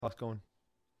How's it going?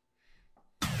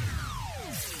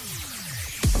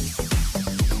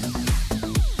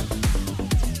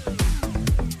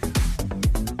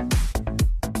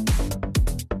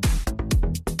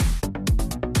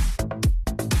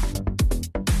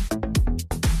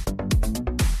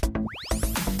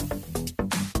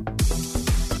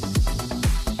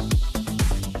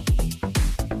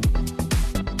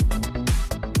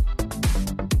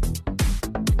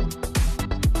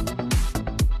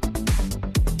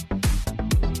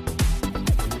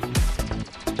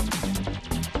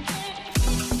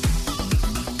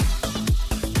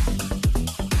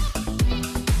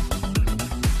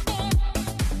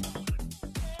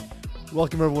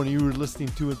 Welcome everyone. You were listening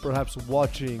to and perhaps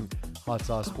watching Hot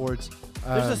Sauce Sports.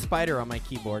 There's a spider on my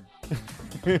keyboard.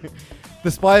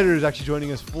 The spider is actually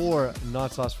joining us for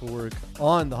Not Sauce for Work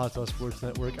on the Hot Sauce Sports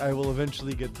Network. I will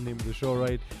eventually get the name of the show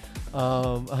right.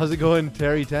 How's it going,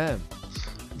 Terry Tam?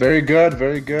 Very good,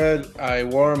 very good. I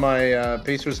wore my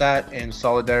Pacers hat in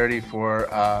solidarity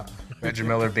for Reggie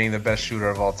Miller being the best shooter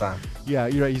of all time. Yeah,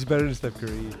 you're right. He's better than Steph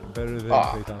Curry, better than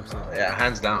Klay Thompson. Yeah,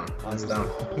 hands down, hands down.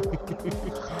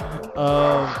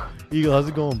 Eagle, how's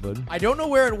it going, bud? I don't know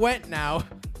where it went now.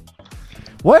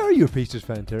 Why are you a Pacers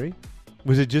fan, Terry?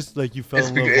 Was it just like you fell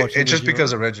in love watching? It's just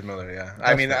because of Reggie Miller. Yeah,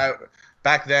 I mean,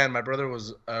 back then my brother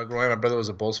was growing up. My brother was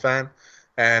a Bulls fan,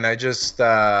 and I just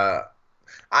I've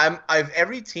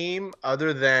every team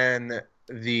other than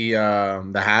the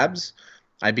Habs,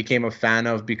 I became a fan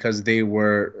of because they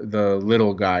were the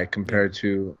little guy compared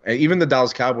to even the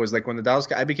Dallas Cowboys. Like when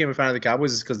I became a fan of the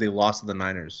Cowboys is because they lost to the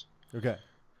Niners. Okay.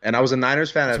 And I was a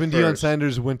Niners fan at when first. Deion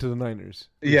Sanders went to the Niners.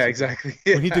 Yeah, exactly.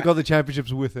 When he took all the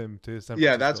championships with him to San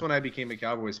Francisco. Yeah, that's when I became a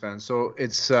Cowboys fan. So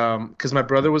it's because my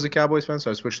brother was a Cowboys fan, so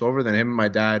I switched over. Then him and my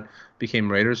dad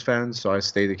became Raiders fans, so I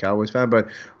stayed a Cowboys fan. But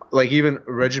like even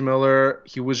Reggie Miller,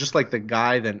 he was just like the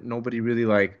guy that nobody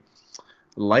really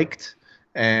liked.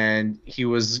 And he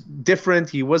was different.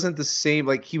 He wasn't the same.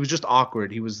 Like he was just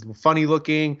awkward. He was funny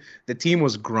looking. The team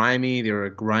was grimy. They were a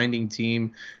grinding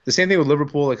team. The same thing with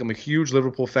Liverpool. Like I'm a huge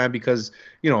Liverpool fan because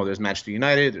there's Manchester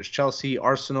United, there's Chelsea,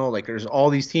 Arsenal. Like there's all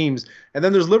these teams, and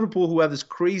then there's Liverpool who have this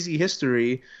crazy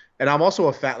history. And I'm also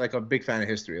a big fan of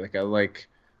history. Like I like,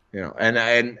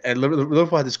 and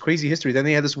Liverpool had this crazy history. Then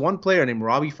they had this one player named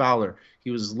Robbie Fowler. He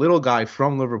was this little guy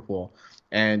from Liverpool.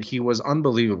 And he was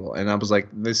unbelievable, and I was like,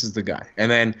 "This is the guy." And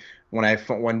then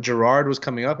when Gerrard was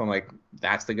coming up, I'm like,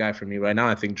 "That's the guy for me right now."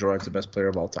 I think Gerrard's the best player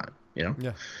of all time. Yeah,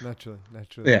 naturally.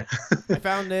 Yeah. I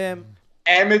found him.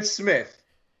 Emmitt Smith,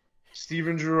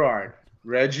 Steven Gerrard,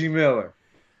 Reggie Miller.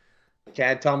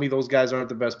 Can't tell me those guys aren't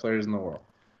the best players in the world.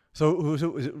 So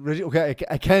is it Reggie? Okay,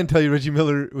 I can tell you Reggie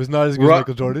Miller was not as good as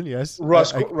Michael Jordan. Yes,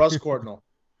 Russ Cordnell.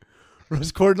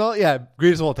 Russ Cordell, yeah,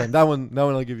 greatest of all time. That one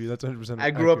I'll give you. That's 100%.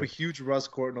 I grew up a huge Russ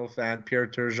Cordell fan, Pierre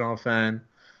Turgeon fan,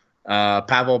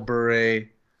 Pavel Bure.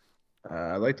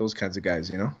 I like those kinds of guys,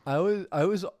 I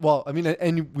was well. I mean,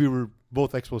 and we were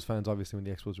both Expos fans, obviously, when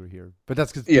the Expos were here. But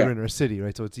that's because they're in our city,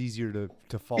 right? So it's easier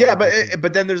to follow. Yeah,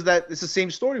 but then there's that. It's the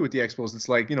same story with the Expos. It's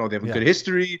like they have a good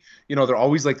history. They're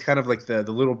always like kind of like the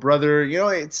little brother.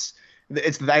 It's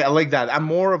I like that. I'm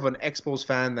more of an Expos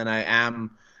fan than I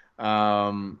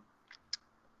am.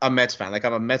 A Mets fan. Like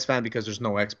I'm a Mets fan because there's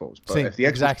no Expos. But if the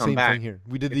Expos come back, thing here.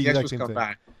 We did the exact same thing.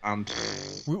 Back,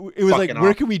 it was like,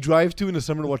 where can we drive to in the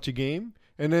summer to watch a game?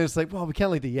 And then it's like, well, we can't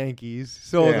like the Yankees,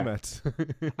 so the Mets.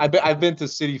 I've been to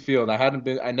Citi Field.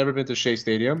 I never been to Shea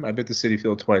Stadium. I've been to Citi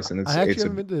Field twice, and I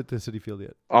haven't been to Citi Field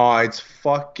yet. Oh, it's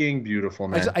fucking beautiful,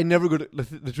 man. I never go to.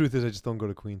 The truth is, I just don't go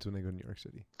to Queens when I go to New York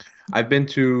City. I've been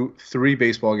to 3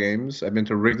 baseball games. I've been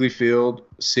to Wrigley Field,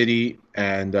 Citi,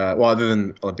 and other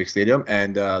than Olympic Stadium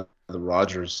and the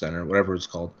Rogers Center, whatever it's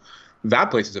called.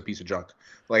 That place is a piece of junk.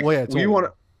 Like,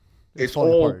 it's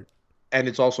old, apart. And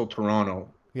it's also Toronto.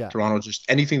 Yeah. Toronto, just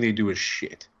anything they do is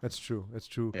shit. That's true.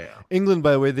 Yeah. England,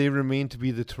 by the way, they remain to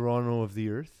be the Toronto of the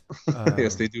earth.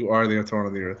 Yes, they do are the Toronto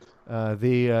of the earth.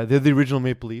 They're the original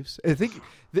Maple Leafs. I think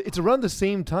it's around the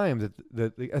same time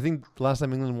that I think the last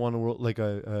time England won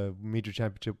a major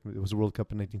championship, it was the World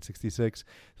Cup in 1966.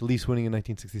 The Leafs winning in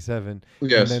 1967.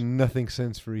 Yes. And then nothing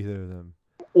since for either of them.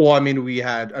 Well,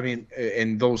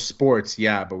 in those sports,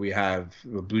 yeah, but we have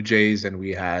the Blue Jays and we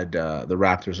had the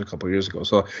Raptors a couple of years ago.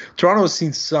 So Toronto has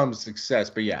seen some success,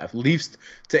 but yeah, Leafs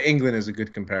to England is a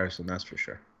good comparison, that's for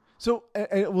sure. So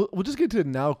we'll just get to it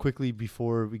now quickly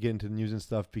before we get into the news and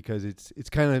stuff because it's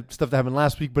kind of stuff that happened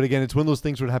last week. But again, it's one of those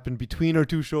things where it happened between our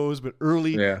two shows, but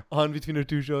early on between our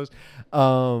two shows.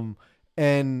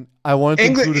 And I wanted to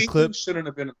include a clip. England shouldn't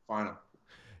have been in the final.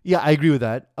 Yeah, I agree with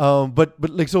that. But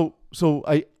like so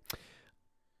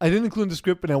I didn't include the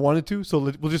script, and I wanted to, so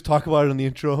we'll just talk about it in the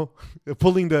intro,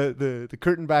 pulling the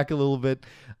curtain back a little bit,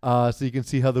 so you can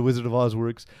see how the Wizard of Oz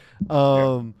works.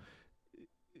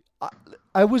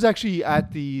 I was actually at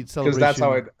the celebration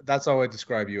because that's how I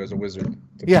describe you as a wizard.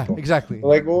 Yeah, exactly.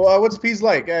 Like, well, what's Pease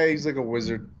like? He's like a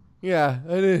wizard. Yeah,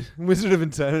 Wizard of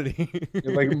Insanity.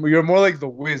 You're more like the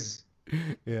Wiz.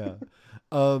 Yeah.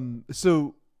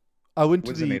 So I went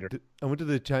to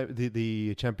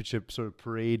the championship sort of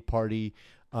parade party,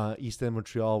 East End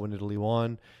Montreal when Italy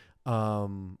won.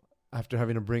 After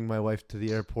having to bring my wife to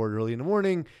the airport early in the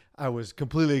morning, I was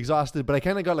completely exhausted, but I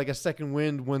kind of got like a second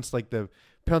wind once like the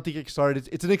penalty kick started.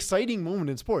 It's an exciting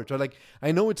moment in sports, right? Like,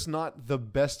 I know it's not the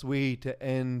best way to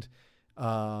end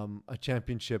a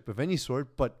championship of any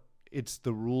sort, but it's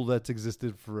the rule that's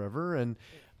existed forever. And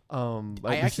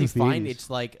I actually find it's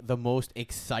like the most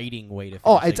exciting way to finish.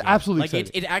 Oh, it's absolutely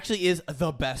like it actually is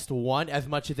the best one as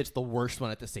much as it's the worst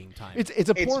one at the same time.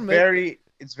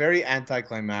 It's very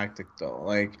anticlimactic though.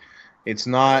 Like, it's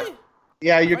not.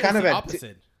 Yeah, you're kind of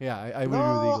opposite. Yeah, I would agree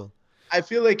with Eagle. I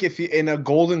feel like if you in a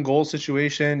golden goal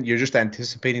situation, you're just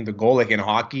anticipating the goal, like in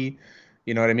hockey.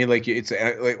 You know what I mean? Like, it's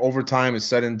like overtime is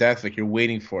sudden death. Like, you're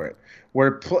waiting for it.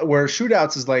 Where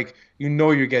shootouts is like,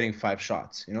 you're getting 5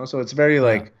 shots. So it's very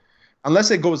like,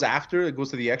 unless it goes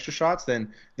to the extra shots,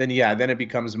 then it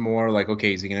becomes more like,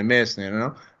 okay, is he gonna miss?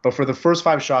 But for the first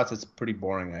 5 shots, it's pretty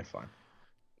boring, I find.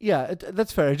 Yeah,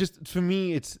 that's fair. For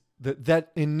me, it's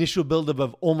that initial buildup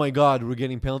of, oh my God, we're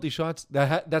getting penalty shots.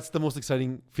 That's the most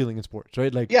exciting feeling in sports,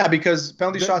 right? Like, yeah, because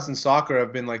penalty shots in soccer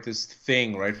have been like this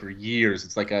thing, right, for years.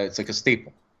 It's like a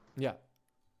staple. Yeah.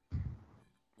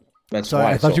 That's Sorry,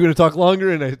 why. I thought you were going to talk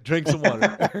longer, and I drank some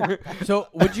water. So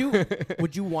would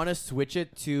you want to switch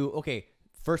it to,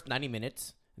 first 90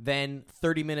 minutes, then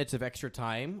 30 minutes of extra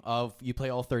time of you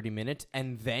play all 30 minutes,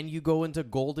 and then you go into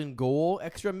golden goal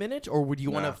extra minutes, or would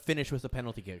you want to finish with the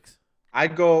penalty kicks?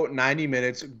 I'd go 90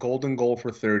 minutes, golden goal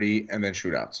for 30, and then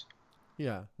shootouts.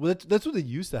 Yeah. Well, that's what they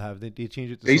used to have. They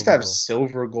changed it to They used to have goal.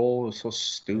 silver goal. It was so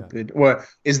stupid. Yeah. What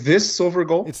is this silver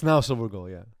goal? It's now silver goal,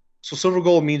 yeah. So silver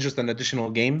goal means just an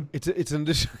additional game? It's an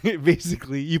additional.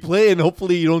 Basically, you play and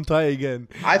hopefully you don't tie again.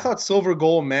 I thought silver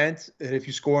goal meant that if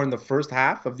you score in the first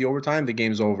half of the overtime, the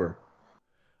game's over.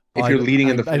 If you're leading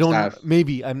in the first half.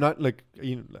 Maybe. I'm not like...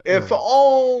 If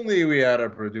only we had a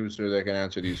producer that can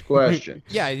answer these questions.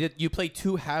 Yeah, you play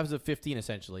 2 halves of 15,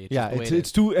 essentially.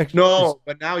 It's 2 extra... No,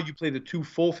 but now you play the 2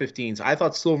 full 15s. I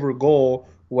thought silver goal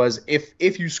was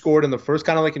if you scored in the first,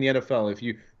 kind of like in the NFL, if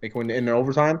you like when in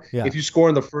overtime, if you score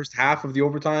in the first half of the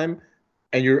overtime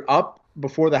and you're up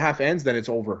before the half ends, then it's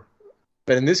over.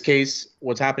 But in this case,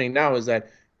 what's happening now is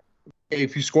that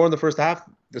if you score in the first half,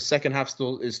 the second half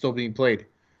is still being played.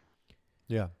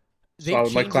 Yeah. They've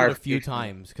changed it a few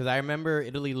times because I remember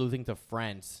Italy losing to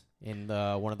France in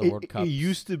one of the World Cups. It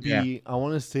used to be, I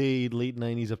want to say late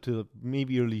 90s up to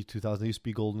maybe early 2000s. It used to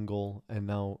be golden goal, and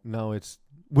now it's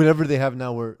whatever they have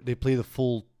now where they play the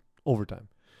full overtime.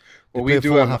 Well, we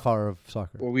do a half hour of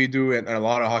soccer. What we do, and a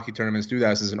lot of hockey tournaments do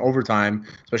that, is in overtime,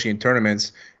 especially in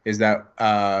tournaments, is that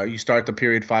you start the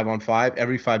period 5-on-5.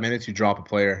 Every 5 minutes, you drop a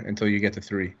player until you get to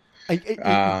 3.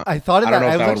 I thought of that.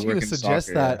 I was actually going to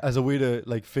suggest that as a way to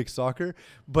like fix soccer,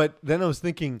 but then I was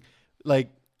thinking, like,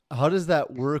 how does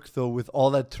that work though with all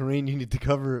that terrain you need to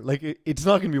cover? Like, it's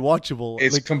not going to be watchable.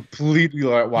 It's like, completely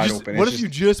wide open. What if you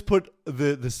just put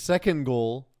the second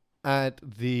goal at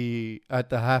the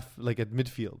half, like at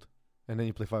midfield, and then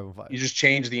you play 5-on-5? You just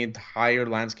change the entire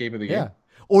landscape of the game. Yeah,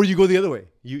 or you go the other way.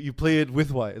 You play it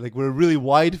with wide, like we're a really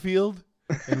wide field.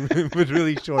 But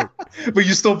really short. But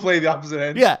you still play the opposite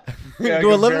end. Yeah. Go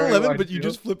 11-11, but you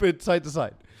just flip it side to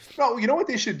side. No, you know what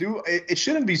they should do? It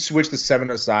shouldn't be switched to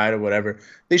 7-a-side or whatever.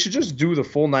 They should just do the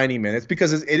full 90 minutes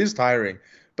because it is tiring.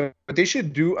 But they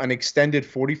should do an extended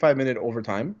 45-minute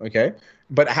overtime, okay?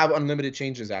 But have unlimited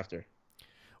changes after.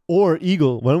 Or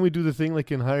Eagle. Why don't we do the thing like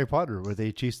in Harry Potter where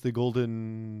they chase the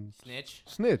golden...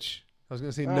 Snitch. I was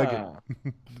going to say nugget.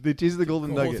 They chase the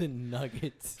golden nugget. Golden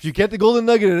nuggets. If you get the golden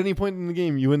nugget at any point in the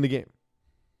game, you win the game.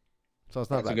 So it's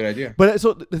not That's a good idea. But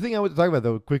so the thing I want to talk about,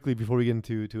 though, quickly before we get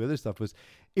into other stuff, was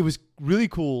it was really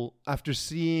cool after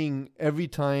seeing every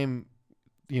time,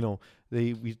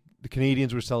 the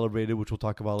Canadians were celebrated, which we'll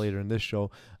talk about later in this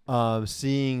show,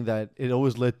 seeing that it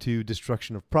always led to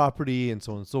destruction of property and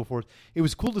so on and so forth. It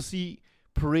was cool to see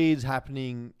parades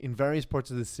happening in various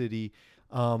parts of the city,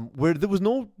 where there was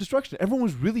no destruction. Everyone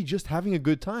was really just having a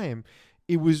good time.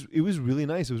 It was really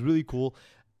nice. It was really cool.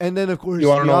 And then, of course... You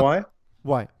want to know why?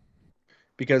 Why?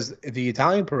 because the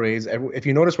Italian parades, if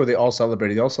you notice where they all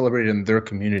celebrated in their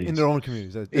communities. In their own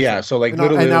communities. That's yeah, right. so like in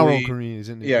literally... our own communities.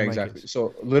 Yeah, exactly. Case.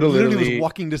 So literally was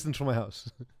walking distance from my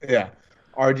house. Yeah.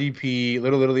 RDP,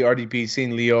 literally RDP,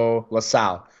 Saint Leo, La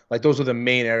Salle. Like those are the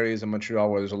main areas in Montreal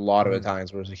where there's a lot of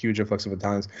Italians, where there's a huge influx of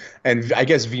Italians. And I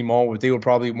guess Vimont, they were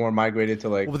probably more migrated to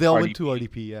like. Well, they all went to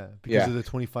RDP, yeah, because of the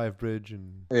 25 bridge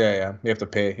and. Yeah. You have to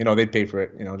pay. They paid for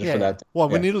it. Just for that. Well,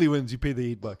 when Italy wins, you pay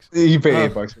the $8. You pay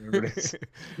 $8 for it.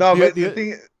 No, but the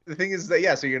thing is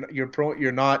that so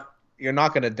you're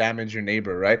not going to damage your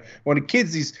neighbor, right? When the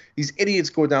kids, these idiots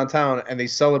go downtown and they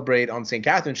celebrate on St.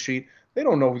 Catherine Street. They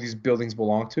don't know who these buildings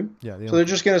belong to. Yeah, so they're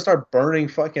just going to start burning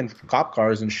fucking cop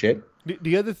cars and shit.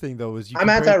 The other thing, though, is I'm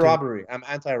anti-robbery. I'm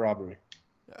anti-robbery.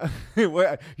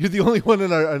 You're the only one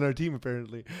on our team,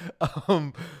 apparently.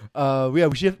 We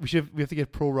have to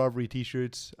get pro-robbery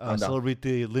T-shirts. Celebrate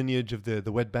the lineage of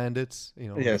the wet bandits.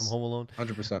 From Home Alone.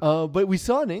 100%. But we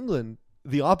saw in England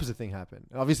the opposite thing happen.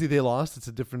 Obviously, they lost. It's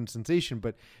a different sensation.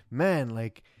 But man,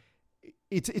 like.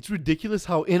 It's ridiculous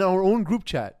how in our own group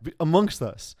chat amongst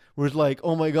us, we're like,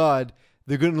 oh my God,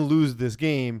 they're going to lose this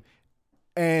game,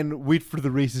 and wait for the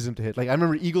racism to hit. Like I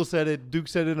remember Eagle said it, Duke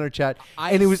said it in our chat,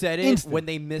 and it was said instant. It when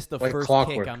they missed the first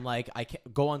clockwork. kick. I'm like, I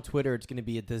can't go on Twitter. It's going to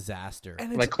be a disaster.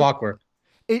 And like clockwork.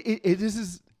 This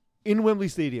is in Wembley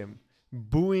Stadium,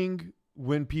 booing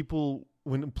when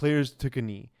players took a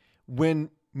knee, when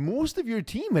most of your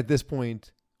team at this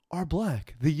point are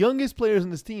black. The youngest players in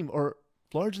this team are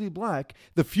largely black.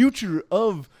 The future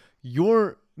of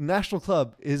your national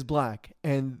club is black,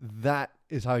 and that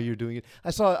is how you're doing it.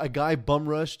 I saw a guy bum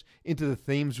rushed into the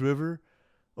Thames River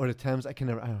or the Thames. I don't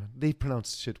know. They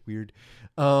pronounce shit weird.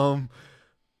 I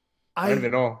don't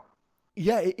even know.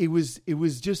 Yeah, it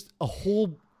was just a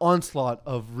whole onslaught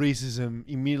of racism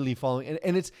immediately following,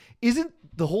 and isn't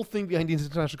the whole thing behind these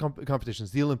international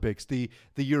competitions, the Olympics, the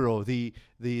Euro, the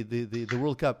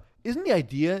World Cup. Isn't the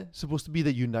idea supposed to be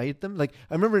that unite them? Like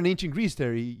I remember in ancient Greece,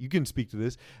 Terry, you can speak to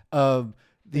this. The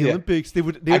Olympics, they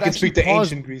would. I can speak to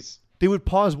ancient Greece. They would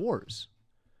pause wars.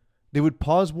 They would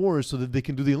pause wars so that they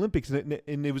can do the Olympics,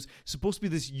 and it was supposed to be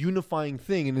this unifying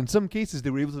thing. And in some cases,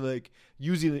 they were able to like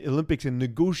use the Olympics and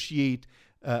negotiate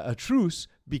a truce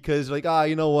because, like,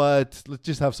 you know what? Let's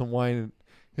just have some wine. And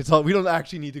it's all. We don't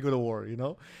actually need to go to war,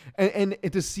 And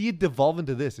to see it devolve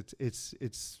into this,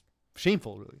 it's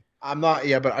shameful, really. I'm not,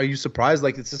 but are you surprised?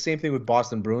 Like, it's the same thing with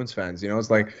Boston Bruins fans.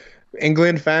 It's like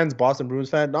England fans, Boston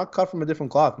Bruins fans, not cut from a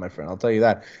different cloth, my friend. I'll tell you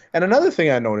that. And another thing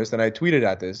I noticed, and I tweeted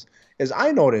at this, is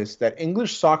I noticed that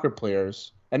English soccer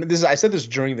players, and I said this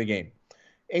during the game,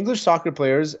 English soccer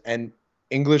players and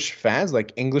English fans,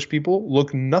 like English people,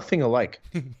 look nothing alike.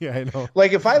 Yeah, I know.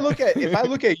 Like if I look at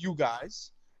you guys.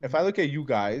 If I look at you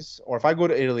guys, or if I go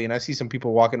to Italy and I see some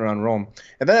people walking around Rome,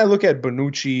 and then I look at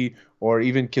Bonucci or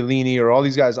even Chiellini or all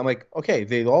these guys, I'm like, okay,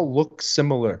 they all look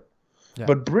similar. Yeah.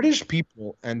 But British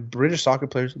people and British soccer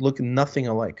players look nothing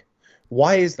alike.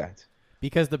 Why is that?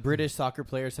 Because the British soccer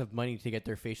players have money to get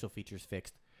their facial features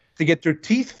fixed. To get their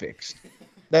teeth fixed.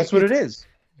 That's what it is.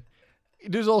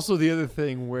 There's also the other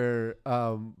thing where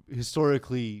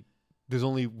historically there's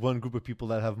only one group of people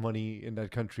that have money in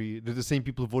that country. They're the same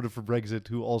people who voted for Brexit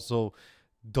who also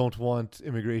don't want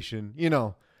immigration.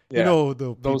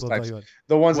 Those types.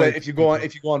 The ones that if you go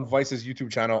on Vice's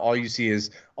YouTube channel, all you see is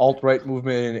alt-right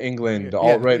movement in England, the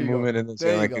alt-right movement in this.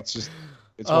 Like it's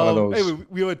one of those. Anyway,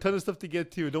 we have a ton of stuff to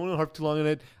get to. Don't want to harp too long on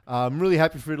it. I'm really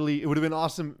happy for Italy. It would have been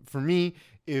awesome for me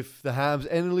if the Habs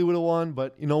and Italy would have won,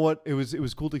 but you know what? It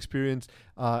was cool to experience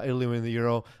Italy winning the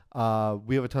Euro.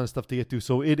 We have a ton of stuff to get to,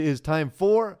 so it is time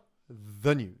for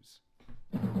the news.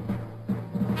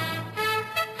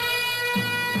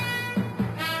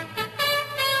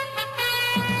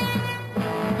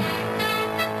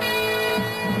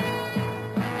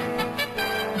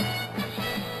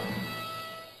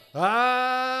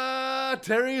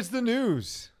 Terry, it's the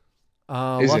news.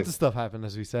 Lots of stuff happened,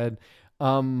 as we said.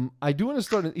 I do want to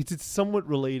start. It's somewhat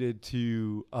related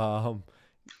to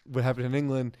what happened in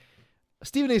England.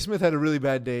 Stephen A. Smith had a really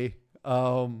bad day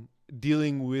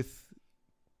dealing with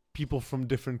people from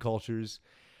different cultures.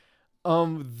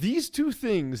 These two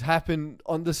things happened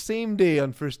on the same day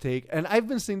on First Take, and I've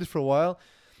been saying this for a while.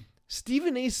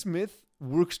 Stephen A. Smith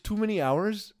works too many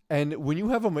hours, and when you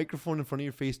have a microphone in front of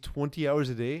your face 20 hours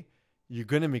a day, you're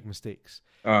going to make mistakes.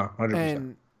 100%.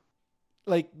 And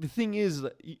like the thing is,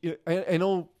 I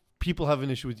know people have an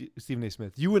issue with Stephen A.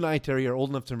 Smith. You and I, Terry, are old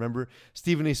enough to remember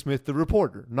Stephen A. Smith, the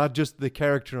reporter, not just the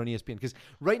character on ESPN. Because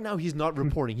right now he's not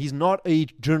reporting. He's not a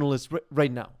journalist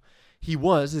right now. He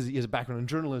has a background in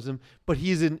journalism, but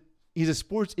he's a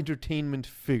sports entertainment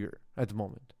figure at the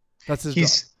moment. That's his job.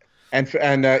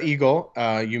 And Eagle,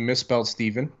 you misspelled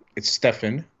Steven. It's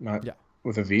Stefan, not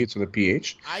with a V. It's with a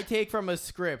PH. I take from a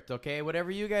script, okay?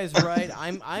 Whatever you guys write,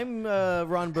 I'm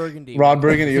Ron Burgundy. Ron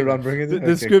Burgundy, you're Ron Burgundy.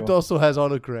 The script also has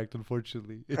autocorrect.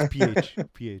 Unfortunately, it's PH.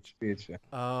 PH. PH.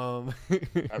 Yeah.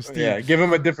 Steve. Give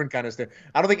him a different kind of stuff.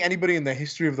 I don't think anybody in the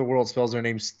history of the world spells their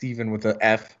name Steven with an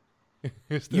F.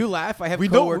 You laugh. I have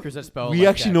coworkers that spell. We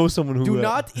actually know someone who. Do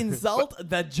not insult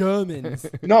the Germans.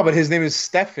 No, but his name is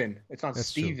Stefan. It's not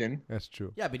Steven. True. That's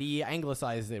true. Yeah, but he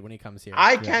anglicized it when he comes here.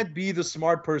 I can't be the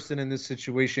smart person in this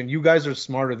situation. You guys are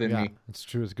smarter than me. That's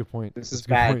true. It's a good point. This is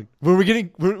bad.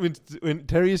 When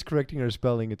Terry is correcting our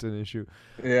spelling, it's an issue.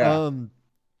 Yeah.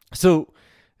 So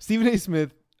Stephen A.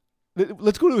 Smith.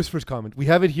 Let's go to his first comment. We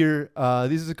have it here.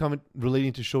 This is a comment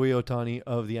relating to Shohei Ohtani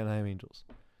of the Anaheim Angels.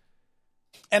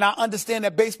 And I understand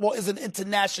that baseball is an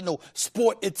international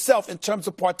sport itself in terms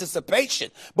of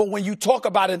participation. But when you talk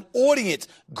about an audience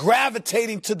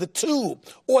gravitating to the tube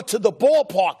or to the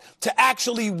ballpark to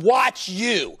actually watch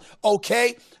you,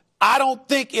 okay, I don't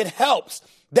think it helps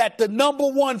that the number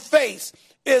one face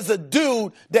is a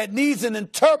dude that needs an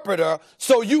interpreter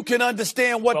so you can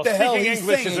understand what the hell he's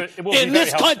saying in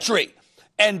this country.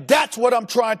 And that's what I'm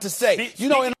trying to say.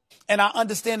 And I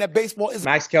understand that baseball is.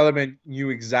 Max Kellerman knew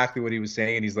exactly what he was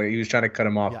saying, and he was trying to cut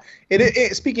him off.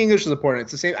 Yeah. Speaking English is important.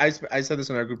 It's the same. I said this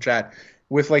in our group chat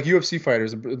with like UFC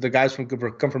fighters, the guys come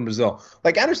from Brazil.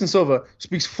 Like Anderson Silva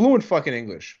speaks fluent fucking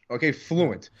English. Okay,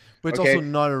 fluent. But it's also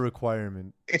not a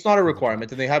requirement. It's not a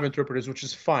requirement, and they have interpreters, which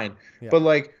is fine. Yeah. But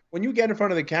like when you get in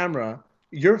front of the camera,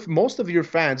 most of your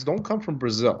fans don't come from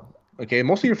Brazil. Okay,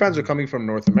 most of your fans are coming from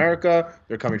North America.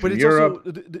 They're coming from Europe.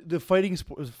 Also, the fighting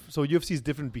sport. So UFC is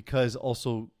different because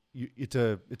also it's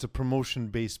a promotion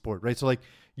based sport, right? So like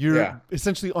you're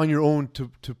essentially on your own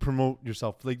to promote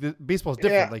yourself. Like baseball is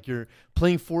different. Yeah. Like you're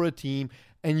playing for a team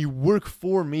and you work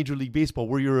for Major League Baseball,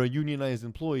 where you're a unionized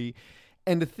employee.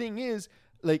 And the thing is,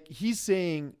 like he's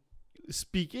saying,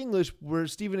 speak English, where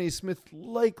Stephen A. Smith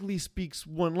likely speaks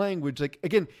one language. Like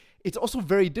again, it's also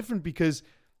very different because.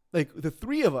 Like the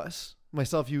three of us,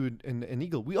 myself, you, and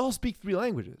Eagle, we all speak three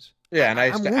languages. Yeah, and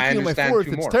I'm working on my fourth.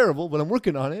 It's terrible, but I'm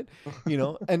working on it.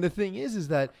 And the thing is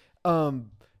that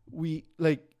we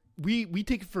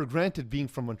take it for granted being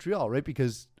from Montreal, right?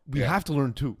 Because we have to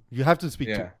learn two. You have to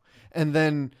speak two, and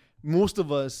then most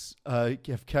of us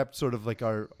have kept sort of like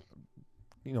our,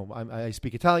 I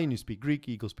speak Italian, you speak Greek,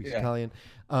 Eagle speaks Italian,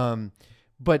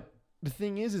 but the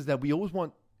thing is that we always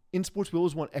want. In sports, we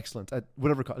always want excellence at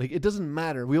whatever cost. Like it doesn't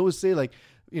matter. We always say like,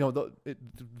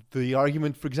 the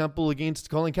argument, for example, against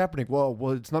Colin Kaepernick.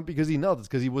 Well, it's not because he knelt. It's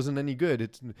because he wasn't any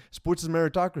good. Sports is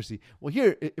meritocracy. Well,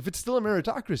 here, if it's still a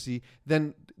meritocracy,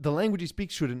 then the language he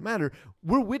speaks shouldn't matter.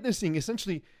 We're witnessing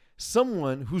essentially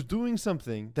someone who's doing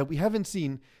something that we haven't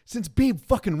seen since Babe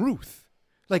fucking Ruth.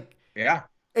 Like yeah,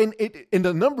 and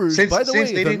the numbers. By the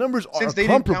way, the numbers are comparable.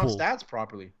 Didn't count stats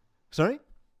properly. Sorry.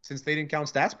 Since they didn't count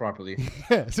stats properly.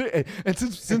 Yeah, and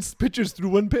since pitchers threw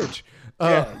one pitch.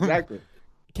 Yeah, exactly.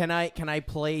 Can I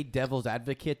play devil's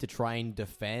advocate to try and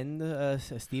defend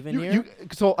Steven here?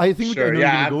 So I think sure. Go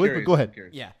ahead, but go ahead.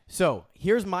 Yeah. So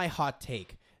here's my hot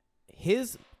take.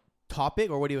 His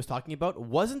topic, or what he was talking about,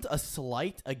 wasn't a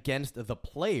slight against the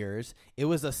players. It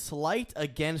was a slight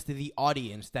against the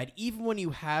audience, that even when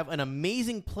you have an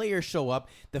amazing player show up,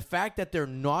 the fact that they're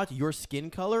not your skin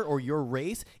color or your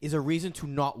race is a reason to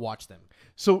not watch them.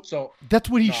 So that's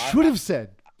what he should have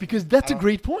said, because that's a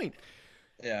great point.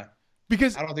 Yeah.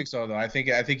 Because I don't think so, though. I think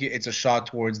it's a shot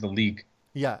towards the league.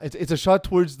 Yeah, it's a shot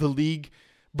towards the league.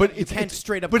 But you can't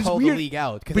straight up call the league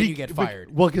out, because then you get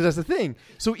fired. Well, because that's the thing.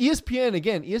 So ESPN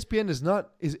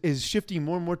is shifting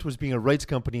more and more towards being a rights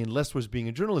company and less towards being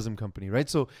a journalism company, right?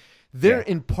 So they're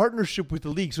in partnership with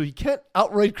the league. So you can't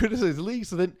outright criticize the league.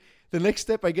 So then the next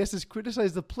step, I guess, is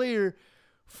criticize the player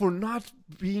for not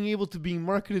being able to be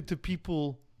marketed to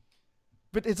people.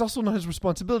 But it's also not his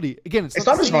responsibility. Again, it's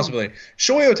not his responsibility.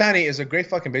 Shohei Ohtani is a great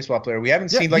fucking baseball player. We haven't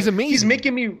seen he's amazing.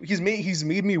 He's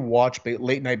made me watch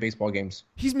late night baseball games.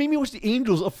 He's made me watch the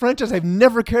Angels, a franchise I've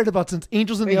never cared about since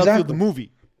Angels in the Outfield, the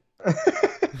movie.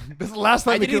 That's the last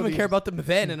time I didn't even care about them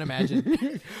then, and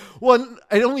imagine. Well,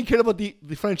 I only cared about the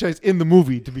franchise in the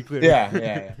movie, to be clear.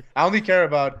 Yeah. I only care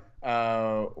about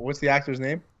what's the actor's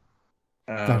name?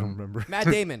 I don't remember. Matt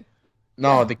Damon.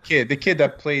 No, the kid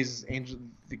that plays Angel.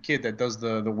 The kid that does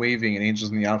the waving in Angels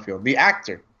in the Outfield. The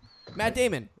actor. Matt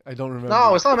Damon. I don't remember.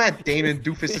 No, it's not Matt Damon,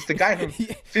 doofus. It's the guy from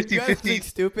 50-50.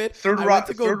 Stupid. Third I Rock, went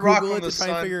to go Third Google Rock it from to the try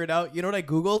and Sun. figure it out. You know what I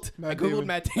Googled? I Googled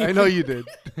Matt Damon. I know you did.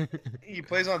 He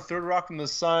plays on Third Rock from the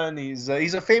Sun. He's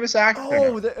a famous actor.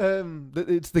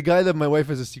 It's the guy that my wife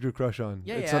has a secret crush on.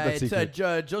 Yeah, it's not that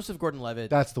secret. Joseph Gordon-Levitt.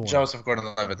 That's the one. Joseph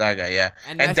Gordon-Levitt, that guy, yeah.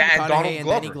 And Donald Donald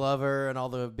Glover. Danny Glover and all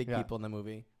the big people in the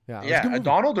movie. Yeah, Yeah,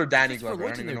 Donald or Danny Christopher Glover. I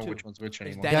Lloyd's don't in even know there, which too. one's which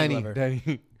It's anymore. Danny Danny.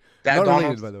 Glover. Not Donald,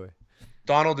 related, by the way.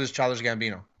 Donald is Childish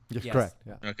Gambino. Yes, Yes. correct.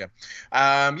 Yeah. Okay.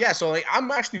 Yeah, so like I'm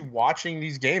actually watching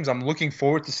these games. I'm looking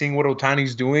forward to seeing what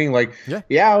Ohtani's doing. Like,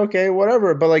 yeah, okay,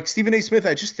 whatever. But like Stephen A. Smith,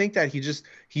 I just think that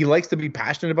he likes to be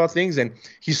passionate about things, and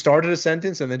he started a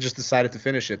sentence and then just decided to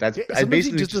finish it. That's I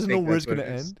basically he just doesn't know where it's going to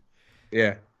end.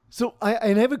 Yeah. So I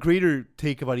have a greater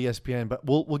take about ESPN, but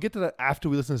we'll get to that after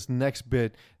we listen to this next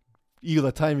bit. Eagle,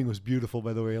 the timing was beautiful,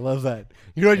 by the way. I love that.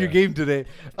 You're on your game today.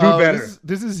 Do better.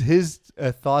 This is his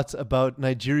thoughts about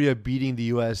Nigeria beating the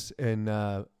U.S. in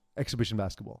exhibition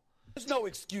basketball. There's no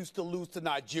excuse to lose to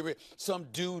Nigeria. Some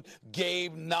dude,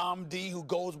 Gabe Namdi, who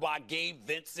goes by Gabe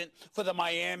Vincent for the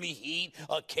Miami Heat,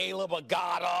 Caleb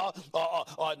Agada,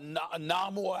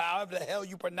 Namu, or however the hell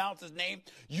you pronounce his name.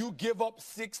 You give up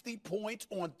 60 points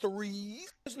on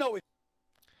threes. There's no.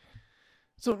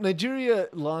 So Nigeria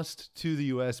lost to the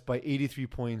U.S. by 83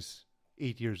 points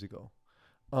 8 years ago.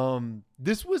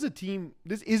 This is a team.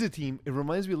 It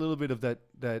reminds me a little bit of that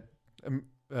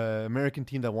American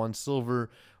team that won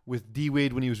silver with D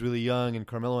Wade when he was really young and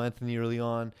Carmelo Anthony early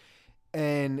on,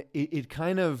 and it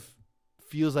kind of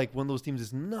feels like one of those teams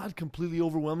is not completely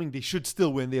overwhelming. They should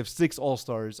still win. They have 6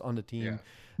 All-Stars on the team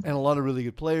and a lot of really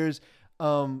good players.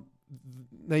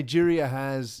 Nigeria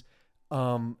has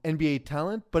NBA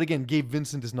talent, but again, Gabe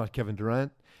Vincent is not Kevin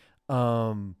Durant.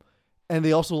 And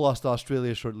they also lost to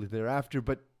Australia shortly thereafter.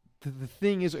 But the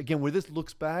thing is, again, where this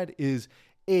looks bad is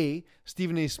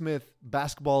Stephen A. Smith,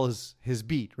 basketball is his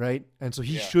beat, right? And so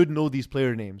he should know these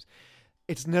player names.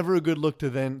 It's never a good look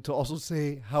to also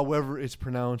say however it's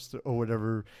pronounced or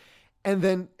whatever. And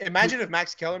then imagine if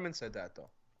Max Kellerman said that, though.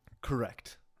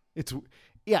 Correct.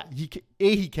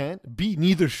 He can't. B,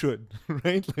 neither should,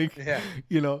 right? Like,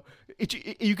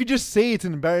 you could just say it's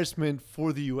an embarrassment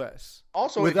for the U.S.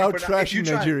 Also, without trashing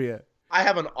Nigeria. I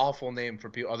have an awful name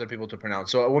for other people to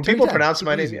pronounce. So when people pronounce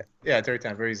my name, Terry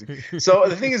Tan, very easy. So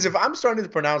the thing is, if I'm starting to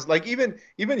pronounce, like even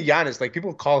Giannis, like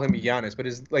people call him Giannis, but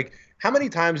it's like, how many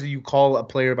times do you call a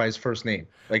player by his first name?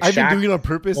 Like I've Shaq, been doing it on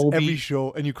purpose Kobe. every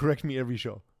show, and you correct me every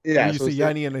show. Yeah, you say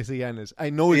Yanni and I say Giannis. I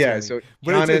know it's Yanni, so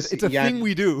but Giannis, it's a thing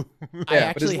we do. I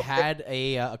actually had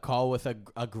a call with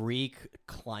a Greek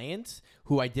client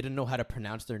who I didn't know how to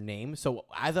pronounce their name. So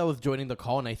as I was joining the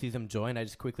call and I see them join, I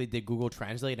just quickly did Google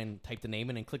Translate and typed the name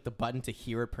in and clicked the button to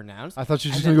hear it pronounced. I thought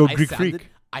you were just going to go Greek freak.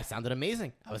 I sounded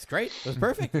amazing. That was great. It was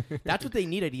perfect. That's what they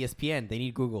need at ESPN. They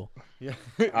need Google. Yeah,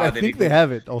 I think they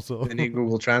have it also. They need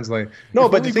Google Translate. No,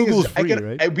 but the thing is,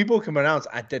 right? people can pronounce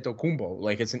Antetokounmpo.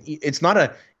 Like it's not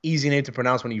a easy name to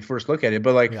pronounce when you first look at it.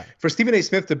 But like for Stephen A.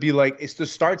 Smith to be like, it's to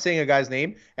start saying a guy's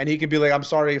name and he can be like, I'm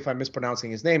sorry if I'm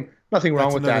mispronouncing his name. Nothing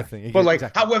wrong with that. But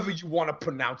like, however you want to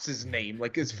pronounce his name,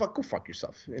 like go fuck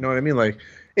yourself. You know what I mean? Like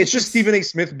it's just Stephen A.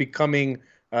 Smith becoming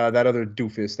that other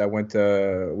doofus that went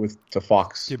to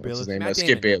Fox. Skip Bayless. His name?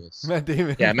 Skip Bayless. Matt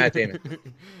Damon. Yeah, Matt Damon.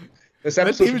 This Matt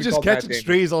episode Damon just catching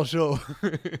strays all show.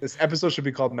 This episode should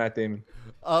be called Matt Damon.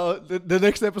 The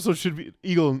next episode should be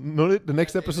Eagle. Note it. The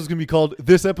next episode is gonna be called.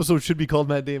 This episode should be called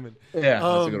Matt Damon. Yeah,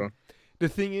 that's a good one. The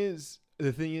thing is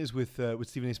with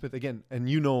Stephen A. Smith again,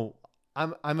 and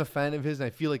I'm a fan of his, and I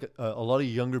feel like a lot of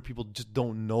younger people just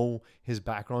don't know his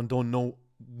background, don't know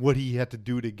what he had to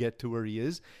do to get to where he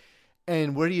is,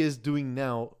 and where he is doing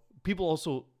now. People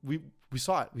also we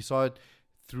saw it. We saw it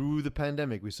through the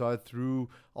pandemic. We saw it through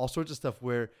all sorts of stuff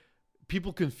where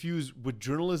people confuse what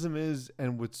journalism is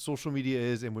and what social media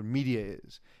is and what media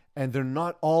is, and they're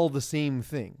not all the same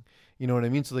thing. You know what I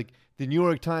mean? So like the New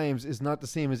York Times is not the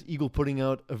same as Eagle putting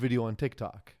out a video on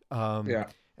TikTok.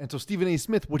 And so Stephen A.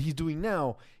 Smith, what he's doing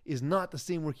now is not the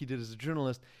same work he did as a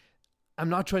journalist. I'm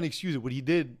not trying to excuse it. What he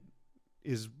did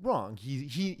is wrong.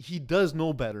 He does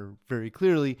know better very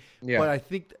clearly. Yeah. But I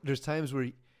think there's times where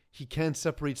he can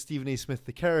separate Stephen A. Smith,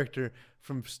 the character,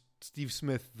 from Steve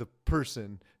Smith, the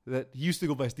person. That he used to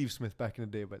go by Steve Smith back in the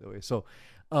day, by the way. So,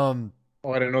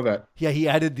 I didn't know that. Yeah, he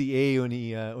added the A when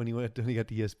he got to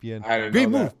ESPN. I didn't Great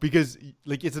know move that. because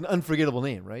like it's an unforgettable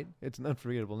name, right? It's an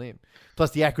unforgettable name. Plus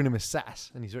the acronym is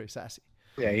SAS, and he's very sassy.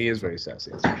 Yeah, he is very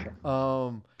sassy. That's for sure.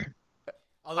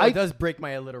 Although it does break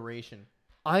my alliteration.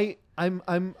 I'm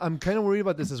kind of worried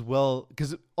about this as well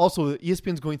because also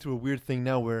ESPN's going through a weird thing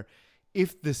now where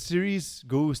if the series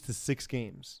goes to 6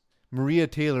 games, Maria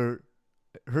Taylor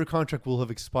her contract will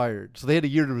have expired. So they had a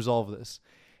year to resolve this.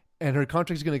 And her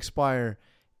contract is going to expire.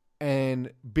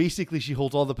 And basically she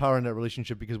holds all the power in that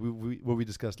relationship because what we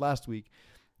discussed last week.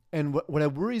 And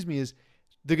what worries me is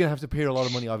they're going to have to pay her a lot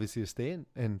of money, obviously, to stay in.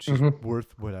 And she's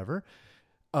worth whatever.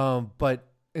 But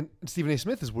Stephen A.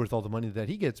 Smith is worth all the money that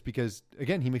he gets because,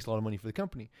 again, he makes a lot of money for the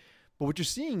company. But what you're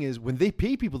seeing is when they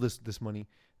pay people this money,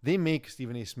 they make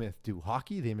Stephen A. Smith do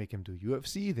hockey. They make him do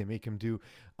UFC. They make him do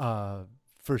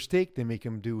First Take. They make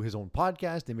him do his own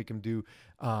podcast. They make him do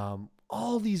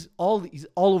all these all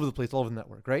over the place, all over the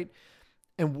network, right?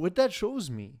 And what that shows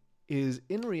me is,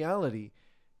 in reality,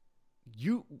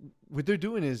 what they're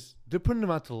doing is they're putting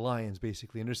them out to the lions,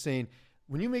 basically, and they're saying,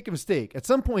 when you make a mistake, at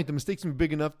some point the mistake's gonna be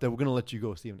big enough that we're gonna let you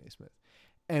go, Stephen A. Smith,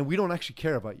 and we don't actually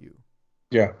care about you.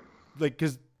 Yeah, like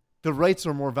because the rights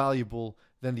are more valuable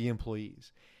than the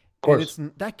employees. Of course,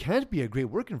 and that can't be a great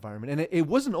work environment, and it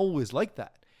wasn't always like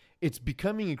that. It's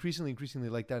becoming increasingly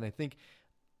like that, and I think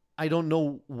I don't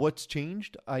know what's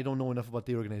changed. I don't know enough about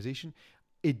the organization.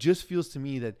 It just feels to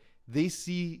me that they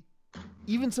see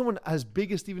even someone as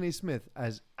big as Stephen A. Smith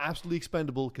as absolutely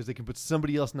expendable because they can put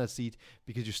somebody else in that seat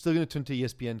because you're still going to turn to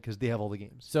ESPN because they have all the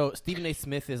games. So Stephen A.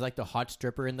 Smith is like the hot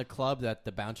stripper in the club that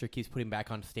the bouncer keeps putting back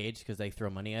on stage because they throw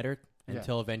money at her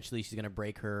until eventually she's going to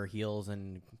break her heels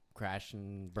and crash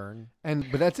and burn.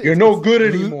 But that's it. You're no good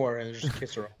anymore, and just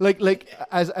kiss her. Like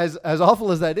as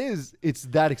awful as that is, it's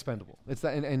that expendable. It's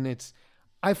that, and it's.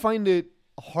 I find it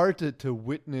hard to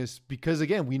witness because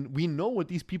again we know what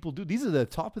these people do. These are the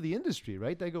top of the industry,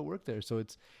 right? They go work there, so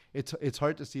it's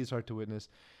hard to see. It's hard to witness.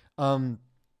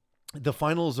 The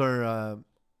finals are,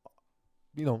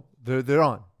 they're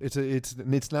on.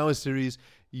 It's now a series.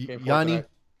 Yanni,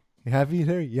 you happy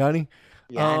there, Yanni?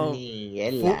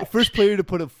 First player to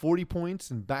put up 40 points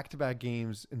in back-to-back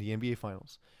games in the NBA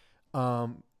Finals.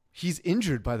 He's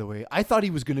injured, by the way. I thought he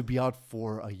was going to be out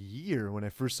for a year when I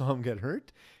first saw him get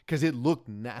hurt because it looked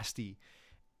nasty.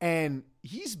 And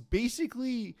he's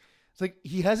basically, it's like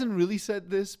he hasn't really said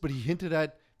this, but he hinted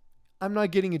at, I'm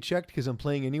not getting it checked because I'm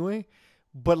playing anyway.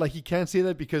 But like he can't say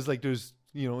that because like there's,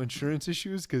 insurance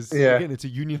issues because again, it's a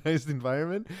unionized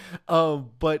environment.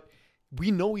 But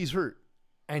we know he's hurt.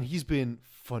 And he's been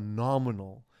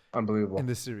phenomenal. Unbelievable. In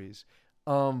this series.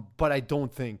 But I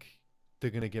don't think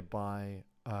they're going to get by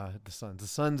the Suns. The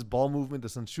Suns' ball movement, the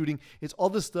Suns' shooting, it's all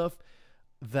the stuff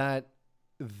that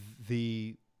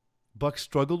the Bucks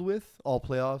struggled with all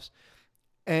playoffs.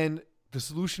 And the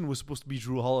solution was supposed to be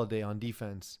Jrue Holiday on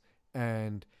defense.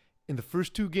 And in the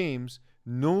first two games,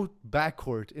 no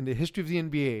backcourt in the history of the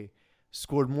NBA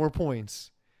scored more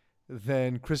points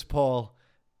than Chris Paul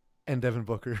and Devin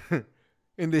Booker.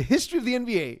 In the history of the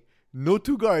NBA, no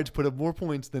two guards put up more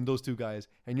points than those two guys.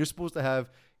 And you're supposed to have,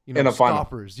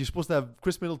 stoppers. You're supposed to have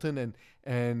Chris Middleton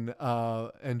and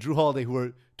Jrue Holiday, who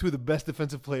are two of the best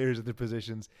defensive players at their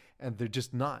positions, and they're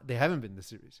just not. They haven't been in this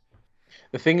series.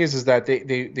 The thing is that they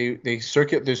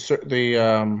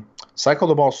cycle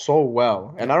the ball so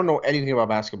well, and I don't know anything about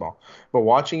basketball, but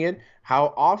watching it,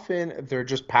 how often they're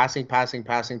just passing.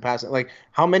 Like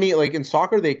how many, like in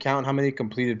soccer, they count how many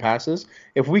completed passes.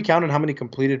 If we counted how many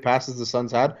completed passes the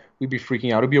Suns had, we'd be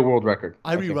freaking out. It'd be a world record.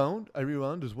 I rewound.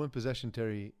 There's one possession,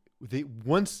 Terry. They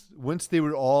once they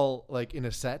were all like in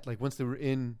a set, like once they were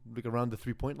in like around the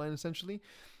 3-point line, essentially,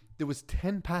 there was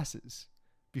 10 passes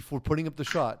before putting up the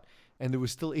shot. And there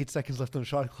was still 8 seconds left on the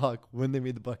shot clock when they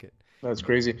made the bucket. That's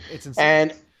crazy. It's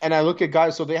insane. And I look at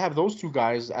guys. So they have those two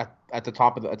guys at the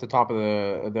top of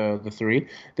the three.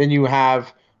 Then you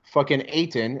have fucking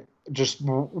Ayton just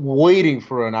waiting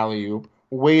for an alley-oop,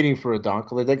 waiting for a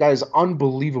dunk. Like that guy is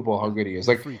unbelievable how good he is.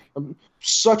 Like I'm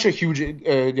such a huge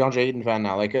DeAndre Ayton fan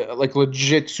now. Like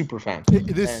legit super fan.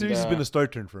 This series has been a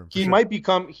start turn for him. He might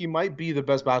be the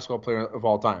best basketball player of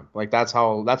all time. Like that's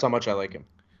how much I like him.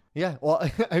 Yeah, well,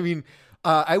 I mean,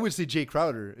 I would say Jay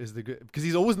Crowder is the good because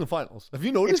he's always in the finals. Have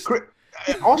you noticed?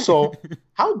 Also,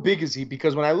 how big is he?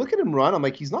 Because when I look at him run, I'm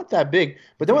like, he's not that big.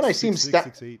 But then when I see him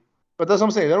but that's what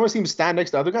I'm saying. Then when I see him stand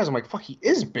next to other guys, I'm like, fuck, he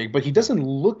is big, but he doesn't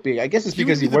look big. I guess it's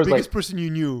because he wears the biggest person you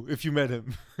knew if you met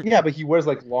him. Yeah, but he wears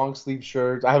like long sleeve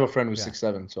shirts. I have a friend who's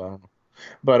 6'7", so I don't know.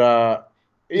 But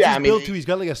yeah, built too. He's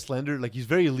got like a slender, like he's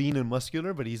very lean and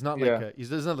muscular, but he's not like he's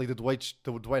not like the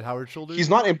Dwight Howard shoulders. He's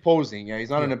not imposing. Yeah, he's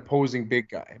not an imposing big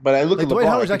guy. But I look at Dwight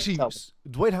LeBron.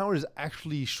 Dwight Howard is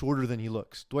actually shorter than he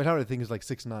looks. Dwight Howard, I think, is like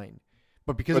 6'9",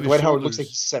 but because of his Dwight shoulders, Howard looks like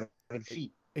he's 7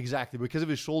 feet. Exactly, because of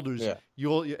his shoulders,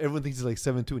 everyone thinks he's like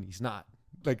 7'2", and he's not.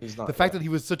 Like he's not, the fact that he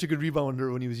was such a good rebounder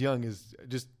when he was young is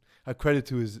just a credit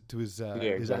to his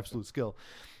absolute skill.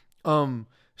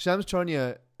 Shams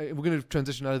Charania, we're going to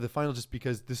transition out of the final just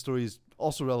because this story is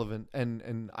also relevant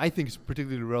and I think it's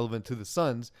particularly relevant to the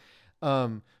Suns.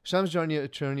 Shams Charania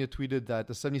tweeted that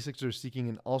the 76ers are seeking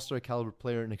an all-star caliber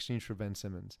player in exchange for Ben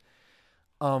Simmons.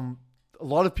 A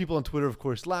lot of people on Twitter, of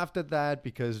course, laughed at that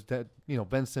because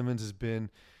Ben Simmons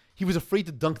he was afraid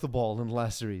to dunk the ball in the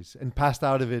last series and passed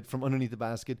out of it from underneath the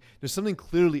basket. There's something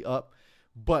clearly up,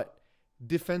 but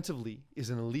defensively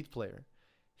is an elite player.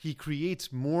 He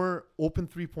creates more open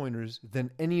three-pointers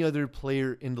than any other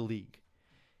player in the league.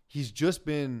 He's just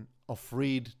been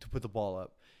afraid to put the ball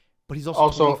up. But he's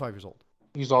also 25 years old.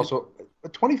 He's also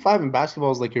 25 in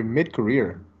basketball is like your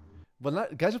mid-career.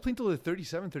 But guys are playing till they're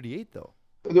 37, 38, though.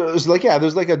 There's like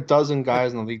a dozen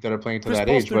guys in the league that are playing to Chris that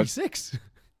Paul's age. 36.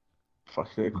 Fuck,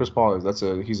 Chris Paul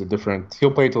he's a different.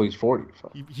 He'll play till he's 40.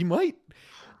 He might.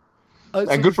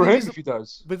 And good for him if he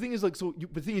does. But the thing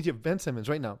is, you have Ben Simmons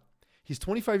right now. He's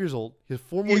 25 years old. He has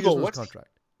 4 more years on his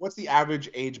contract. What's the average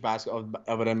age of an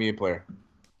NBA player?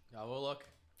 I will look.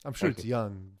 I'm sure it's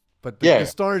young, but the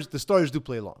stars do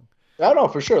play long. I know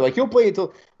for sure. Like he'll play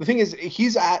until the thing is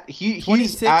he's at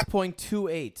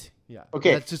 26.28. Yeah.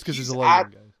 Okay. That's just because there's a lot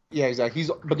of young guys. Yeah, exactly.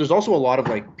 But there's also a lot of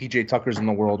like PJ Tuckers in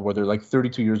the world where they're like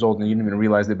 32 years old and you didn't even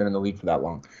realize they've been in the league for that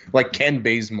long. Like Ken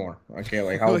Bazemore. Okay,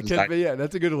 like how old is that? Yeah,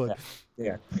 that's a good one.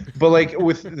 Yeah. But like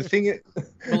with the thing,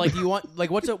 but like you want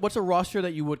like what's a roster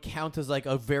that you would count as like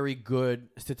a very good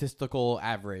statistical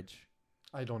average?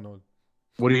 I don't know.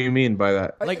 What do you mean by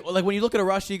that? Like when you look at a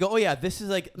roster, you go, oh yeah, this is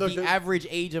like the average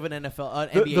age of an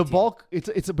NBA the team. bulk.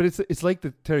 It's like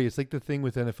Terry. It's like the thing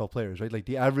with NFL players, right? Like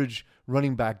the average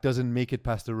running back doesn't make it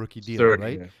past the rookie deal, 30,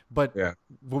 right? yeah.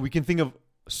 But we can think of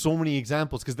so many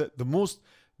examples because the most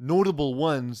notable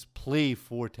ones play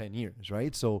for 10 years,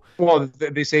 right? So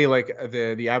they say like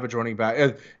the average running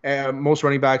back, most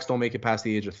running backs don't make it past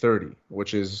the age of 30,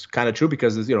 which is kind of true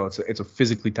because it's a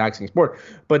physically taxing sport.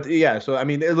 But yeah, so I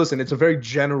mean, listen, it's a very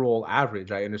general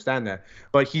average. I understand that,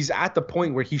 but he's at the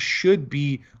point where he should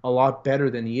be a lot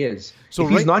better than he is. So if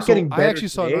he's not getting better. I actually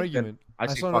saw an argument. I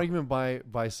saw an argument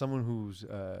by someone who's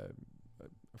a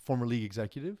former league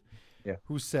executive,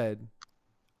 who said,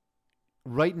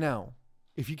 right now,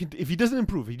 if he doesn't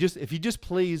improve, if he just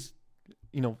plays,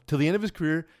 till the end of his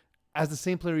career as the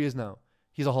same player he is now,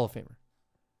 he's a Hall of Famer.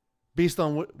 Based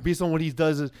on what he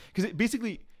does, because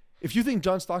basically, if you think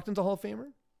John Stockton's a Hall of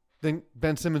Famer, then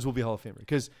Ben Simmons will be a Hall of Famer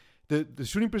because the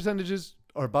shooting percentages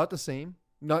are about the same,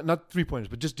 not 3-pointers,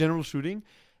 but just general shooting,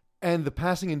 and the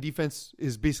passing and defense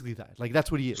is basically that. Like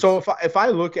that's what he is. So if I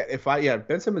look at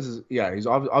Ben Simmons is he's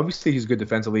obviously he's good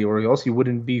defensively, or else he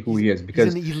wouldn't be who he is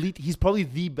because he's an elite. He's probably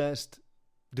the best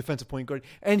defensive point guard,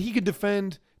 and he could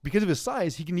defend because of his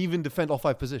size. He can even defend all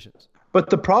 5 positions. But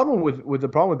the problem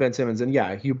with Ben Simmons, and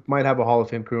he might have a Hall of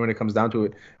Fame career when it comes down to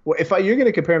it. Well, you're going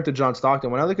to compare him to John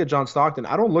Stockton, when I look at John Stockton,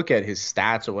 I don't look at his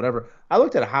stats or whatever. I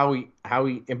looked at how he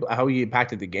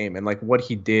impacted the game and like what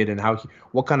he did and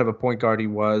what kind of a point guard he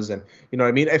was, and you know what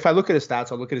I mean. If I look at his stats,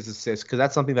 I'll look at his assists because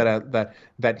that's something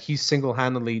that he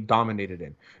single-handedly dominated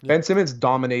in. Yeah. Ben Simmons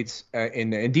dominates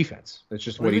in defense. That's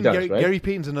just what he does. Right? Gary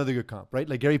Payton's another good comp, right?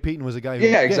 Like Gary Payton was a guy who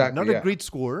not a great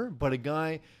scorer, but a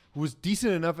guy who was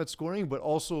decent enough at scoring, but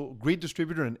also great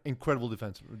distributor and incredible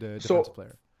defensive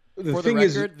player. For the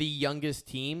record, the youngest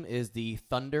team is the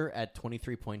Thunder at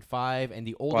 23.5, and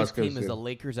the oldest team is the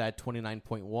Lakers at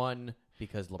 29.1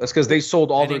 because LeBron. That's because they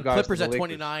sold all their guys. Clippers at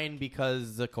 29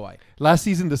 because Kawhi. Last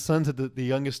season, the Suns had the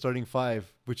youngest starting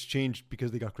 5, which changed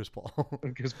because they got Chris Paul.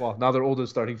 Now they're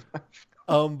oldest starting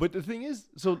 5. But the thing is,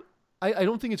 so I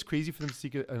don't think it's crazy for them to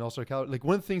seek an all-star caliber. Like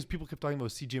one of the things people kept talking about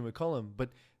was C.J. McCollum,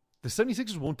 but the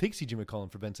 76ers won't take C.J.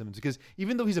 McCollum for Ben Simmons because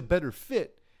even though he's a better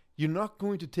fit, you're not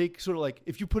going to take sort of like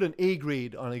if you put an A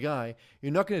grade on a guy,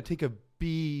 you're not going to take a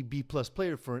B plus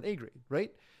player for an A grade,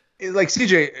 right? Like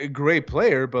CJ, a great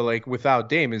player, but like without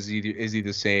Dame, is he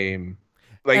the same?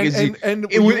 Like and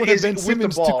you want Ben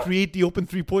Simmons to create the open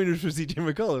 3-pointers for CJ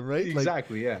McCollum, right?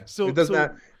 Exactly, yeah. So it does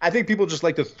not. I think people just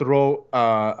like to throw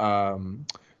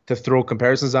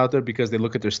comparisons out there because they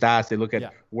look at their stats, they look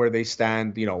at where they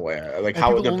stand, like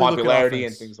how their popularity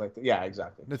and things like that. Yeah,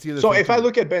 exactly. So if I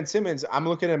look at Ben Simmons, I'm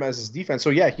looking at him as his defense. So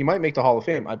yeah, he might make the Hall of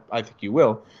Fame. I think he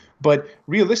will. But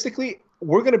realistically,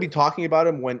 we're going to be talking about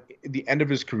him when the end of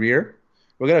his career.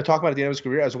 We're going to talk about at the end of his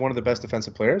career as one of the best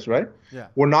defensive players, right? Yeah.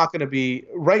 We're not going to be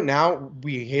right now.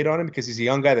 We hate on him because he's a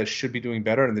young guy that should be doing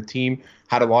better, and the team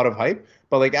had a lot of hype.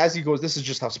 But like as he goes, this is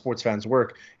just how sports fans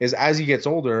work. Is as he gets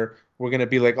older, we're gonna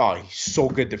be like, oh, he's so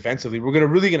good defensively. We're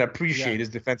gonna appreciate his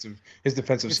defensive. It's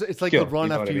like skill, LeBron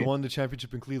after he won the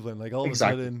championship in Cleveland. Like all of a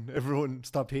sudden, everyone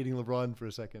stopped hating LeBron for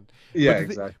a second. Yeah,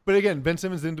 exactly. But again, Ben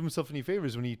Simmons didn't do himself any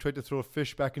favors when he tried to throw a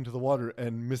fish back into the water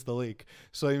and missed the lake.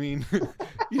 So I mean,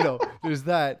 there's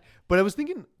that. But I was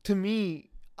thinking, to me,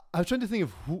 I was trying to think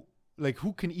of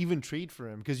who can even trade for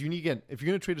him, because you need, again, if you're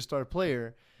gonna trade a star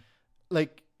player,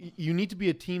 like, you need to be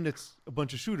a team that's a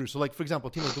bunch of shooters. So, like, for example,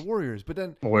 a team like the Warriors. But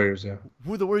then, Warriors, yeah.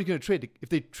 Who are the Warriors going to trade? If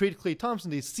they trade Klay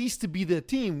Thompson, they cease to be the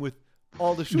team with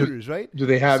all the shooters, right? Do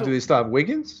they still have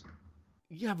Wiggins?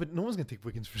 Yeah, but no one's going to take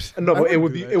Wiggins for. No, but it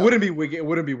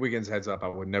wouldn't be Wiggins heads up. I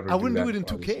would never. I wouldn't do it in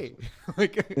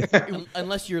 2K.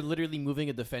 Unless you're literally moving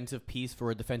a defensive piece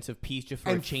for a defensive piece just for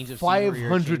a change of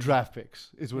 500 draft picks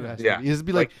is what it has to be. It has to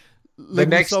be like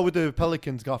we saw what the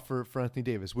Pelicans got for Anthony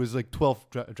Davis was like 12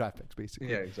 draft picks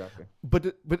basically. Yeah, exactly.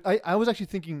 But I was actually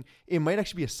thinking it might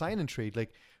actually be a sign and trade.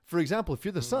 Like, for example, if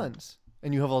you're the Suns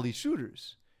and you have all these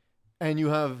shooters and you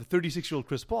have 36-year-old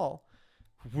Chris Paul,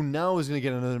 who now is going to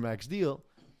get another max deal,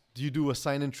 do you do a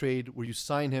sign and trade where you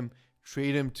sign him,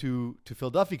 trade him to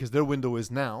Philadelphia because their window is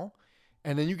now,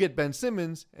 and then you get Ben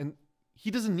Simmons and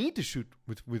he doesn't need to shoot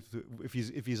with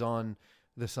if he's on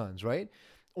the Suns, right?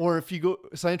 Or if you go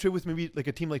sign a trade with maybe like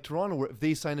a team like Toronto, where if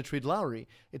they sign a trade Lowry,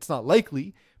 it's not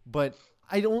likely, but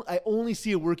I only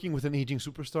see it working with an aging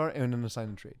superstar and in a sign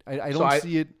and trade. I don't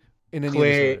see it in any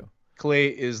other scenario.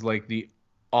 Klay is like the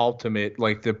ultimate,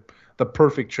 like the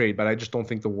perfect trade, but I just don't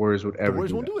think the Warriors would ever. The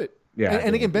Warriors won't do it. Yeah,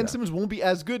 and again, Ben Simmons won't be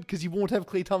as good because he won't have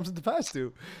Klay Thompson to pass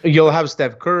to. You'll have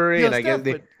Steph Curry, and I guess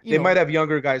they might have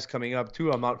younger guys coming up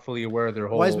too. I'm not fully aware of their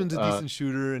whole. Wiseman's a decent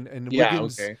shooter, and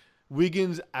Wiggins. Okay.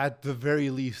 Wiggins, at the very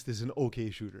least, is an okay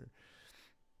shooter.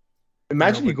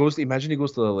 Imagine he goes to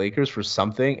the Lakers for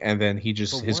something, and then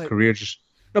his career just.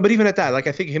 No, but even at that, like,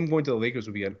 I think him going to the Lakers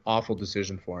would be an awful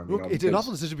decision for him. Look, it's an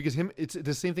awful decision because it's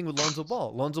the same thing with Lonzo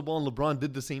Ball. Lonzo Ball and LeBron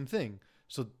did the same thing,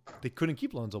 so they couldn't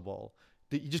keep Lonzo Ball.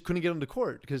 You just couldn't get on the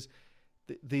court because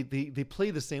they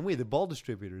play the same way. They're ball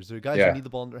distributors. They're guys who need the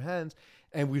ball in their hands,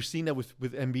 and we've seen that with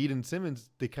Embiid and Simmons.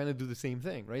 They kind of do the same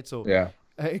thing, right? So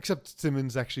except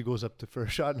Simmons actually goes up for a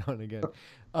shot now and again.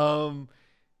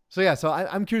 So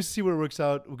I'm curious to see where it works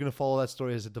out. We're going to follow that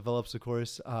story as it develops, of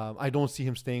course. I don't see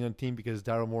him staying on the team because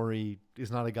Daryl Morey is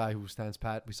not a guy who stands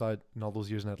pat. We saw it in all those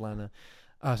years in Atlanta.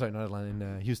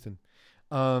 In Houston.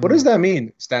 What does that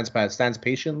mean, stands pat? Stands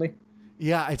patiently?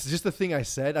 Yeah, it's just a thing I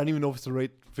said. I don't even know if it's the right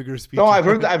figure of speech. No, I've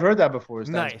heard that before.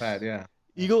 Stands pat, yeah.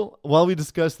 Eagle, while we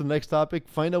discuss the next topic,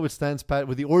 find out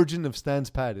what the origin of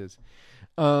stands pat is.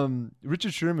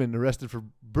 Richard Sherman arrested for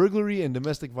burglary and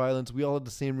domestic violence. We all had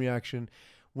the same reaction.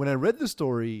 When I read the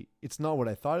story, it's not what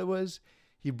I thought it was.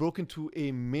 He broke into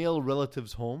a male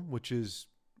relative's home, which is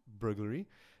burglary,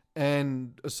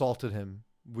 and assaulted him,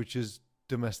 which is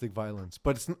domestic violence.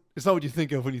 But it's not what you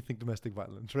think of when you think domestic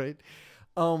violence, right?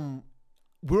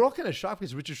 We're all kind of shocked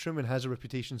because Richard Sherman has a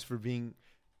reputation for being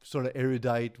sort of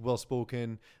erudite,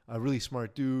 well-spoken, a really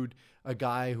smart dude, a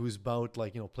guy who's about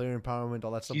player empowerment, all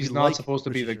that stuff. He's not supposed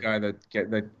to be the guy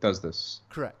that does this.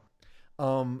 Correct.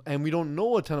 And we don't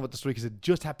know a ton about the story because it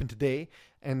just happened today,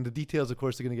 and the details, of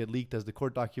course, are going to get leaked as the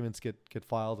court documents get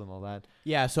filed and all that.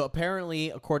 Yeah. So apparently,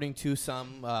 according to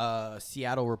some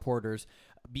Seattle reporters,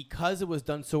 because it was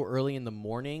done so early in the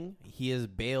morning, his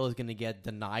bail is going to get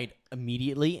denied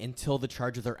immediately until the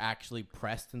charges are actually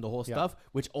pressed and the whole stuff,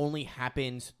 which only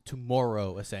happens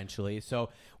tomorrow, essentially. So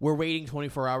we're waiting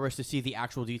 24 hours to see the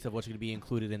actual detail of what's going to be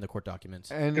included in the court documents.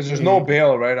 Because there's no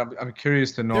bail, right? I'm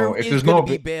curious to know if there's no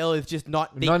bail. It's just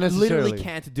not. They literally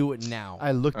can't do it now.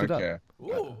 I looked it up.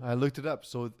 I looked it up.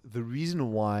 So the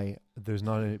reason why there's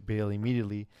not a bail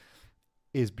immediately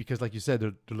is because, like you said,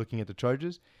 they're looking at the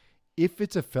charges. If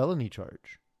it's a felony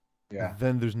charge,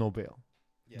 then there's no bail.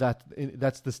 Yeah.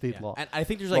 That's the state law. And I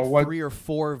think there's 3 or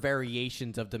 4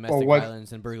 variations of domestic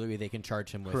violence and burglary they can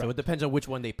charge him with. Correct. So it depends on which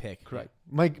one they pick. Correct.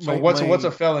 What's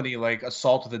a felony? Like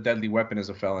assault with a deadly weapon is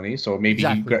a felony. So maybe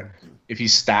if he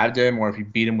stabbed him or if he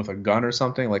beat him with a gun or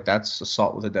something, like that's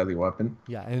assault with a deadly weapon.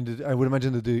 Yeah, and I would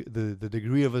imagine the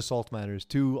degree of assault matters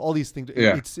too. All these things.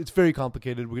 Yeah. It's very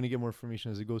complicated. We're gonna get more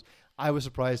information as it goes. I was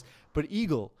surprised, but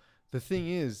Eagle. The thing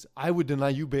is, I would deny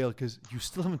you bail because you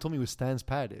still haven't told me what Stan's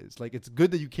pad is. Like, it's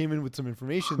good that you came in with some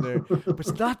information there, but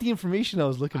it's not the information I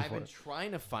was looking for. I've been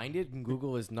trying to find it, and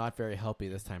Google is not very helpful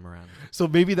this time around. So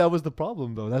maybe that was the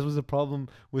problem, though. That was the problem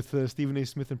with Stephen A.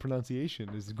 Smith and pronunciation,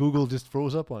 is Google just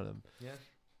froze up on him. Yeah.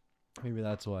 Maybe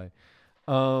that's why.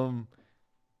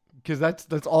 Because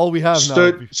that's all we have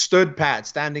now. Stood pat,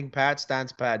 standing pat,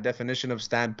 stands pat. Definition of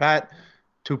stand pat.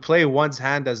 To play one's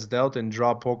hand as dealt in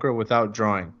draw poker without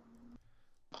drawing.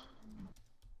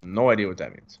 No idea what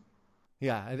that means.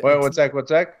 Yeah. Wait, one sec.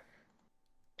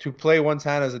 To play one's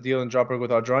hand as a deal in draw poker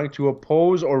without drawing. To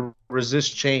oppose or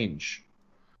resist change.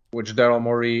 Which Daryl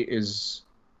Morey is...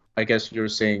 I guess you're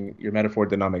saying your metaphor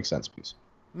did not make sense, please.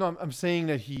 No, I'm saying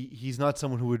that he's not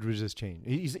someone who would resist change.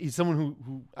 He's someone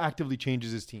who actively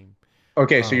changes his team.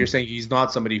 Okay, so you're saying he's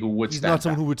not somebody who would stand pat. He's not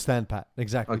someone who would stand pat.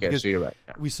 Exactly. Okay, so you're right.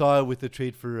 Yeah. We saw it with the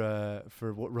trade for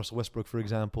Russell Westbrook, for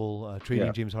example,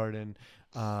 trading James Harden.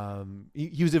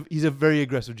 He's a very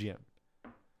aggressive GM.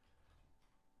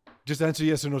 Just answer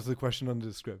yes or no to the question under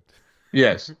the script.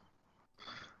 Yes.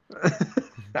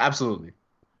 Absolutely.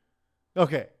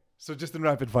 Okay. So just in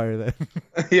rapid fire then.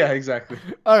 Yeah, exactly.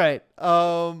 All right.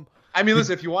 I mean,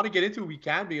 listen, if you want to get into it, we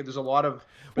can, because there's a lot of...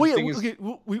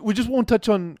 we just won't touch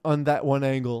on that one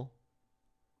angle.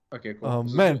 Okay,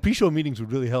 cool. Pre-show meetings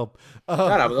would really help.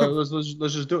 But let's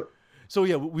just do it. So,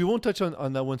 yeah, we won't touch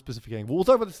on that one specific angle. We'll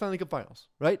talk about the Stanley Cup Finals,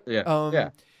 right? Yeah.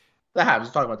 The Habs.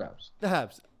 Let's talk about the Habs. The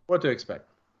Habs. What to expect?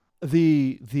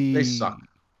 They suck.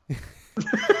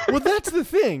 Well, that's the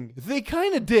thing. They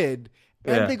kind of did,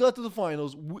 and they got to the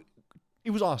finals. It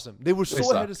was awesome. They were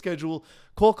so ahead of schedule.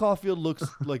 Cole Caulfield looks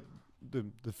like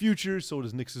the future. So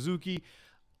does Nick Suzuki.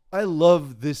 I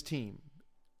love this team.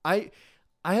 I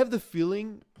have the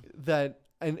feeling that,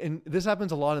 and this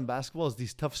happens a lot in basketball, is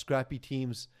these tough, scrappy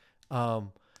teams. I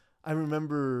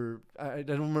remember, I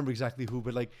don't remember exactly who,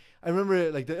 but I remember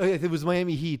it was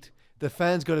Miami Heat. The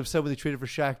fans got upset when they traded for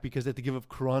Shaq because they had to give up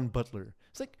Caron Butler.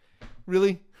 It's like,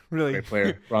 really? Great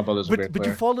player. Ron Butler's a great player. But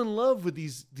you fall in love with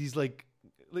these like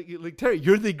Terry,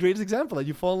 you're the greatest example. Like,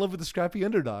 you fall in love with the scrappy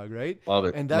underdog, right? Love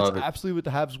it. And that's absolutely what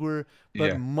the Habs were.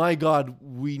 But my God,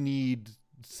 we need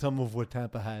some of what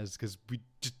Tampa has, because we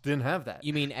just didn't have that.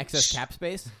 You mean excess cap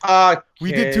space?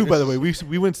 We did too, by the way.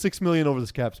 We went $6 million over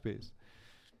this cap space.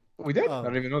 We did? I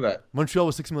don't even know that. Montreal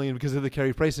was $6 million because of the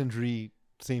Carey Price injury.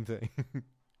 Same thing.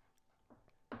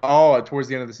 Towards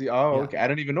the end of the season. Okay. I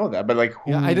don't even know that. But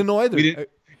who? Yeah, I didn't know either.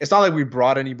 It's not like we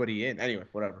brought anybody in. Anyway,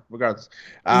 whatever. Regardless.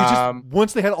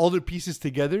 Once they had all their pieces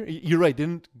together, you're right,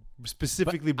 didn't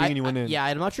specifically bring anyone in. Yeah,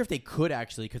 I'm not sure if they could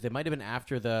actually, because it might have been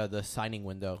after the signing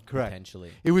window. Correct.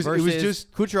 Potentially. It was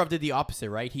just Kucherov did the opposite,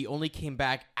 right? He only came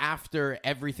back after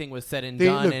everything was said and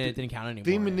done, and it didn't count anymore.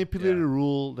 They manipulated a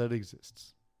rule that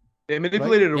exists. They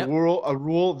manipulated a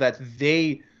rule that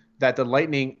the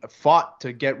Lightning fought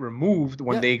to get removed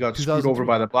when they got screwed over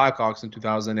by the Blackhawks in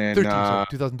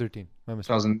 2013.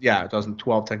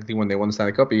 2012 technically, when they won the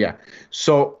Stanley Cup. Yeah.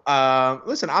 So,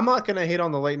 listen, I'm not going to hate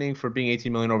on the Lightning for being $18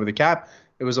 million over the cap.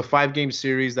 It was a 5-game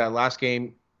series. That last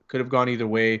game could have gone either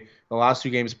way. The last 2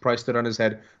 games, Price stood on his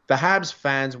head. The Habs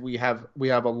fans, we have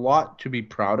a lot to be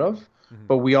proud of.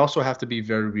 But we also have to be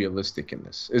very realistic in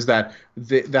this. Is that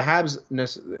the Habs,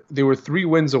 they were 3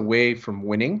 wins away from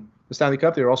winning the Stanley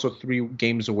Cup. They were also 3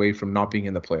 games away from not being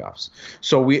in the playoffs.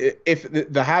 So if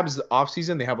the Habs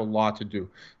offseason, they have a lot to do.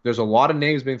 There's a lot of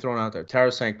names being thrown out there.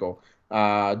 Tarasenko,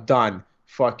 Dunn,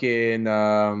 fucking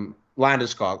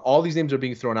Landeskog. All these names are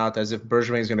being thrown out as if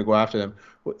Bergevin is going to go after them.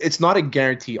 It's not a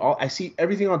guarantee. I see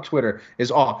everything on Twitter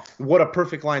is, what a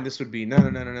perfect line this would be. No.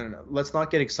 Let's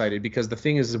not get excited, because the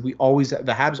thing is the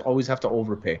Habs always have to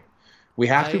overpay. We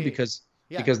have to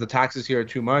because the taxes here are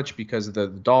too much, because of the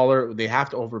dollar. They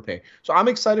have to overpay. So I'm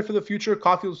excited for the future.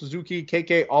 Caulfield, Suzuki,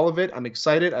 KK, all of it. I'm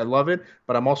excited. I love it.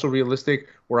 But I'm also realistic.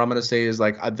 Where I'm going to say is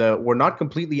we're not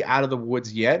completely out of the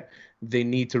woods yet. They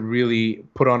need to really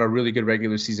put on a really good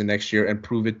regular season next year and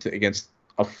prove it against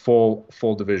a full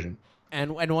division.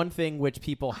 And one thing which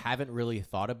people haven't really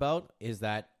thought about is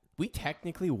that we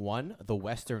technically won the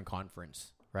Western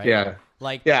Conference, right? Yeah.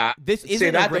 This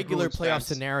isn't a regular playoff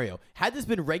scenario. Had this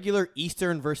been regular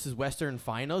Eastern versus Western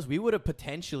finals, we would have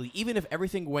potentially, even if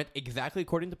everything went exactly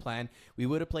according to plan, we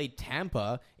would have played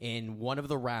Tampa in one of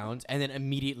the rounds and then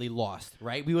immediately lost,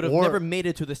 right? We would have never made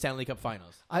it to the Stanley Cup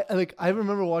Finals. I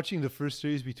remember watching the first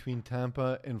series between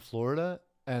Tampa and Florida,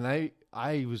 and I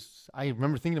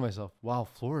remember thinking to myself, wow,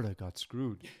 Florida got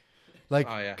screwed.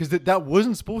 Because that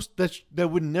wasn't supposed, that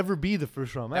would never be the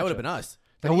first round match. That would have been us.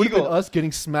 That would have been us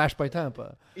getting smashed by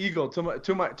Tampa. Eagle,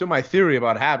 to my theory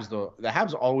about Habs, though, the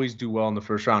Habs always do well in the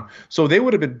first round. So they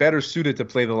would have been better suited to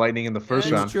play the Lightning in the first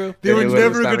round. True. They were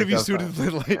never going to be suited to play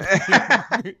the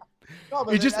Lightning. No,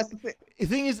 but that's the thing. The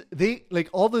thing is, they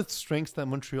all the strengths that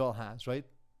Montreal has, right?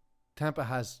 Tampa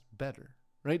has better,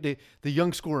 right? The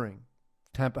young scoring,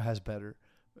 Tampa has better.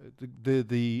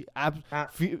 The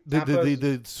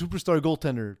superstar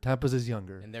goaltender, Tampa's is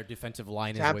younger, and their defensive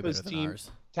line is way better than ours.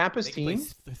 Tampa's team,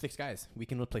 6 guys. We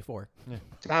can play 4.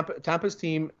 Yeah. Tampa's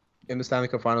team in the Stanley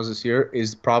Cup Finals this year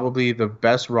is probably the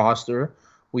best roster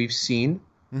we've seen,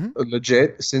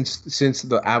 legit, since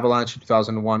the Avalanche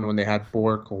 2001 when they had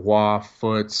Bourque, Roy,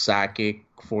 Foote, Sakic,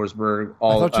 Forsberg.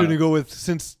 I thought you were gonna go with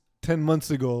since 10 months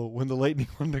ago when the Lightning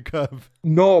won the Cup.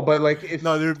 No, but like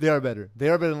they are better. They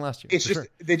are better than last year. It's just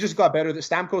they just got better. The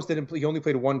Stamkos didn't play. He only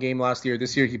played one game last year.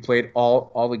 This year he played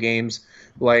all the games.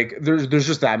 Like there's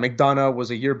just that. McDonough was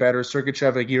a year better.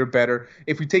 Sergachev a year better.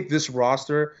 If we take this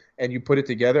roster and you put it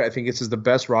together, I think this is the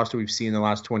best roster we've seen in the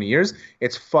last 20 years.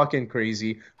 It's fucking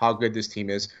crazy how good this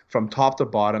team is from top to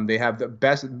bottom. They have the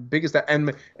biggest.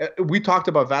 And we talked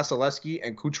about Vasilevsky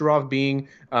and Kucherov being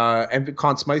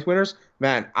Conn Smythe winners.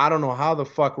 Man, I don't know how the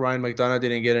fuck Ryan McDonough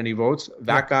didn't get any votes.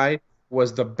 That guy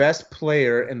was the best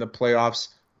player in the playoffs,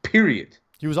 period.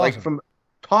 He was awesome. From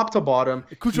top to bottom.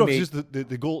 Kucherov is just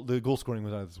the goal scoring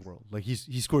was out of this world. Like he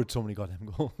scored so many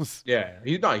goddamn goals. Yeah,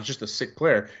 he's just a sick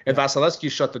player. And Vasilevsky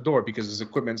shut the door because his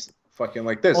equipment's fucking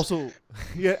like this. Also,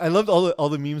 yeah, I loved all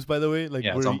the memes, by the way. Like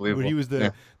where he was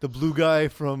the blue guy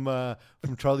from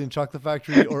Charlie and Chocolate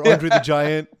Factory, or Andre the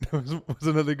Giant was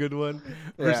another good one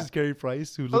versus Carey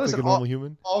Price, who looked like a normal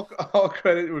human. All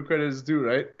credit where credit is due,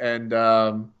 right? And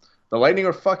the Lightning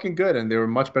are fucking good, and they were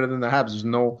much better than the Habs. There's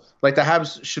no the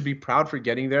Habs should be proud for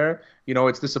getting there. You know,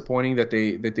 it's disappointing that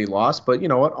they lost, but you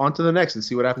know what? On to the next and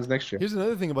see what happens next year. Here's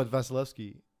another thing about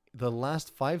Vasilevsky: the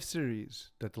last 5 series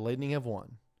that the Lightning have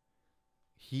won,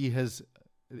 he has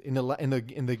in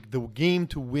the game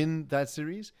to win that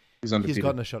series, he's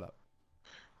gotten a shutout.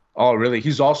 Oh, really?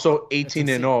 He's also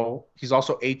 18-0. He's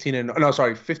also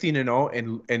 15-0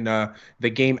 in the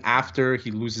game after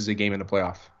he loses a game in the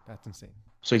playoff. That's insane.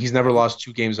 So he's never lost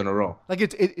 2 games in a row. Like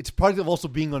it's part of also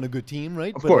being on a good team,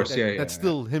 right? Of course, that's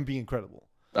still him being incredible.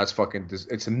 That's fucking.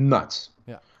 It's nuts.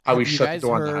 Yeah. How he shut the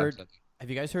door on the Habs. Have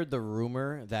you guys heard the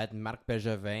rumor that Marc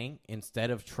Bergevin,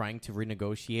 instead of trying to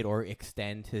renegotiate or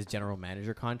extend his general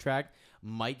manager contract,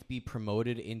 might be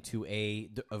promoted into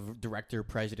a director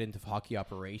president of hockey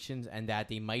operations, and that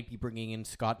they might be bringing in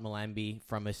Scott Mellanby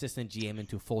from assistant GM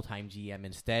into full-time GM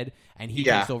instead, and he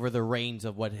takes over the reins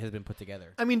of what has been put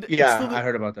together? I mean, I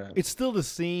heard about that. It's still the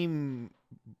same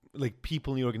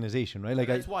people in the organization, right? Like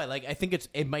that's why. Like I think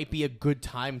it might be a good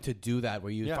time to do that, where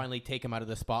you finally take him out of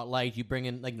the spotlight. You bring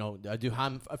in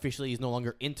Duham officially is no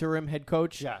longer interim head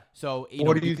coach. Yeah. So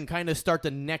you can kind of start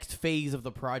the next phase of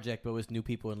the project, but with new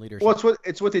people in leadership. Well,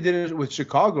 it's what they did with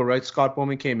Chicago, right? Scott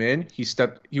Bowman came in.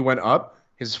 He went up.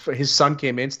 His son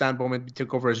came in. Stan Bowman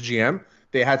took over as GM.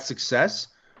 They had success.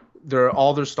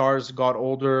 All their stars got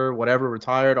older, whatever,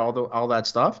 retired, all that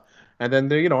stuff. And then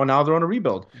now they're on a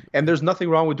rebuild, and there's nothing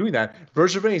wrong with doing that.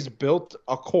 Bergevin has built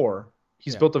a core.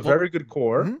 He's built a very good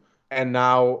core, and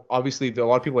now obviously a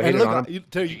lot of people hate on him.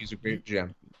 He's a great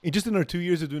GM. Just in our 2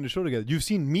 years of doing the show together, you've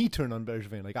seen me turn on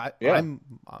Bergevin.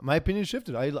 My opinion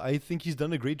shifted. I think he's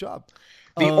done a great job.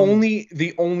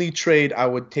 The only trade I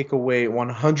would take away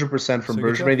 100% from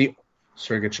Bergevin,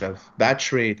 Sergachev. That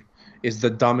trade is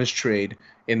the dumbest trade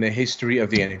in the history of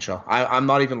the NHL. I'm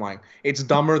not even lying. It's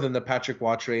dumber than the Patrick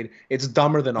Waugh trade. It's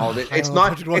dumber than all of it. It's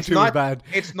not bad.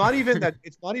 It's not even that.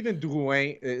 It's not even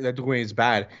Drouin. That Drouin is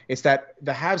bad. It's that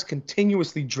the Habs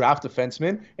continuously draft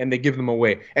defensemen and they give them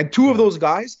away. And 2 of those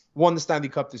guys won the Stanley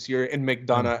Cup this year in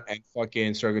McDonough and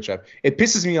fucking Sergachev. It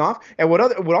pisses me off. And what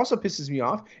also pisses me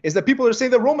off is that people are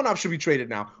saying that Romanov should be traded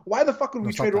now. Why the fuck would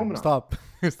we trade Romanov?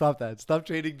 Stop that. Stop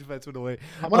trading defensemen away.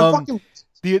 I want to fucking.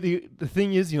 The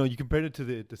thing is, you compared it to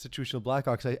the situation of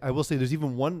Blackhawks. I will say there's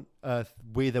even one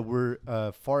way that we're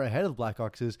far ahead of the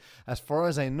Blackhawks is, as far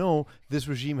as I know, this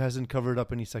regime hasn't covered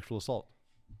up any sexual assault.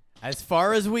 As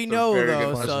far as we know,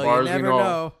 though, so you never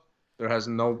know. There has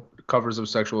no covers of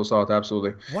sexual assault.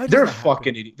 Absolutely, they're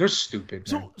fucking idiots. They're stupid.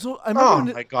 So I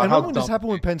remember, I remember when this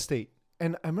happened with Penn State,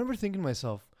 and I remember thinking to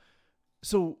myself,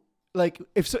 so like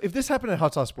if this happened at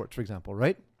Hot Sauce Sports, for example,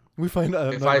 right? We find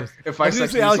if I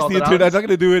say Alex the intern, I'm not going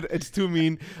to do it. It's too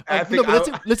mean.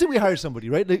 Let's say we hire somebody,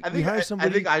 right? I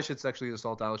think I should sexually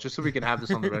assault Alex just so we can have this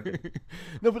on the record.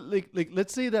 No, but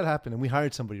let's say that happened and we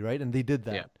hired somebody, right? And they did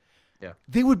that. Yeah.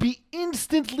 They would be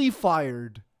instantly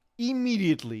fired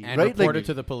immediately, and right? Reported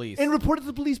to the police. And reported to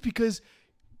the police because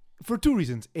for 2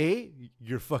 reasons: A,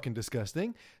 you're fucking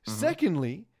disgusting.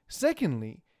 Secondly,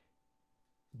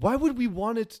 why would we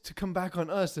want it to come back on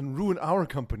us and ruin our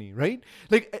company, right?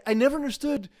 Like, I never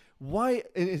understood why,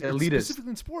 specifically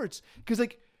in sports, because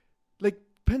like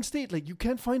Penn State, like you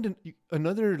can't find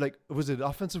another, like, was it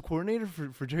offensive coordinator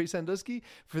for Jerry Sandusky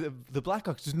for the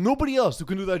Blackhawks? There's nobody else who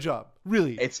can do that job,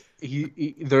 really. They're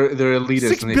elitist.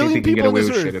 6 and billion they think they can people get on away this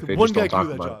with shit earth, if they one just guy don't can talk do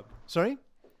that about job. it. Sorry?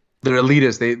 They're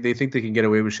elitists. They think they can get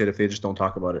away with shit if they just don't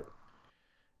talk about it.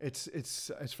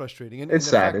 It's frustrating, and It's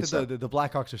the sad. fact that the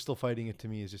Blackhawks are still fighting it to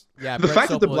me is just Yeah, the Brett fact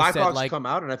that the Sopel has said, Blackhawks come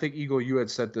out, and I think Ego, you had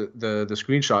said the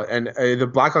screenshot, and the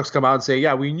Blackhawks come out and say,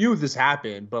 yeah, we knew this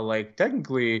happened, but like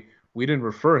technically we didn't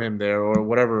refer him there or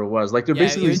whatever it was. Like they're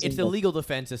basically it's a legal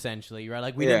defense essentially, right?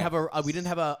 Like we didn't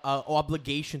have a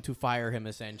obligation to fire him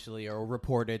essentially or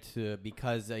report it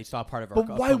because he saw part of our.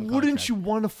 But why wouldn't you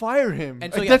want to fire him?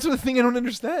 And so, that's the thing I don't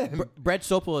understand. Brett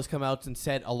Sopel has come out and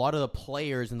said a lot of the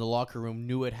players in the locker room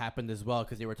knew it happened as well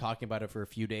because they were talking about it for a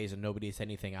few days and nobody said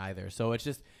anything either. So it's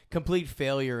just complete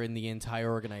failure in the entire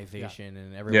organization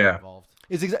and everyone involved.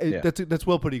 It's that's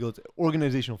well put, Eagle. It's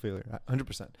organizational failure,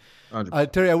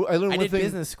 100%. Terry, I learned one thing. I did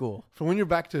business school. From when you're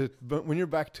back to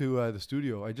the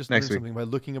studio, I just learned something by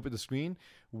looking up at the screen.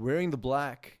 Wearing the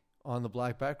black on the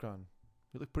black background,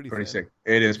 you look pretty sick.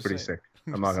 It is pretty sick.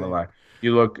 I'm not gonna lie.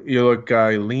 You look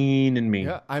lean and mean.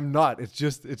 Yeah, I'm not. It's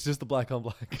just the black on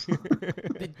black.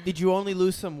 Did you only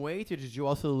lose some weight, or did you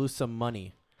also lose some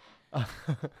money?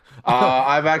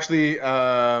 I've actually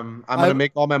I'm gonna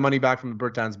make all my money back from the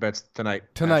Bertans bets tonight.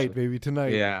 Baby,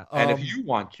 tonight. Yeah, and if you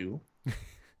want to,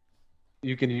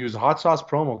 you can use Hot Sauce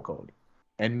promo code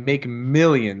and make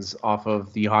millions off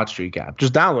of the Hot Streak app.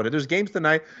 Just download it. There's games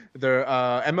tonight.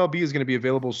 MLB is going to be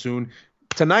available soon.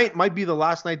 Tonight might be the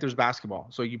last night there's basketball,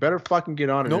 so you better fucking get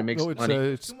on it and make some money.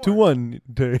 It's 2-1,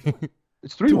 Terry.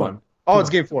 It's 3-1. Oh, it's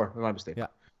game 4. My mistake. Yeah.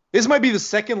 This might be the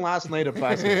second last night of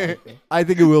basketball. I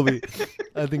think it will be.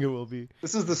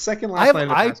 This is the second last night of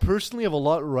basketball. I personally have a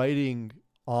lot riding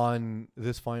on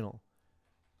this final.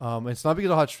 It's not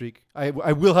because of Hot Streak. I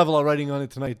will have a lot riding on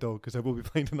it tonight, though, because I will be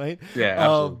playing tonight. Yeah,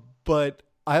 absolutely. But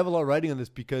I have a lot riding on this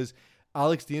because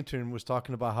Alex the intern was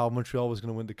talking about how Montreal was going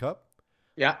to win the Cup.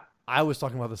 Yeah. I was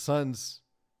talking about the Suns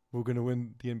were going to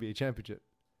win the NBA championship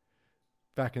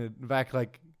back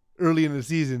like early in the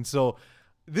season. So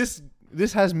this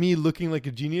has me looking like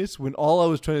a genius when all I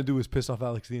was trying to do was piss off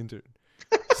Alex the intern.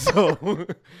 So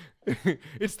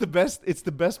it's the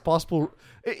best possible.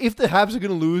 If the Habs are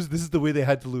going to lose, this is the way they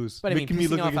had to lose. But making me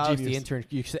look like a genius. The intern,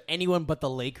 you said anyone but the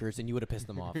Lakers, and you would have pissed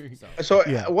them off. So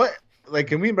what? Like,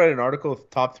 can we write an article of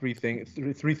top three things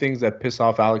that piss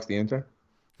off Alex the intern?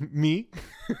 Me.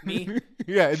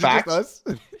 Yeah, it's facts. Just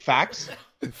us. Facts.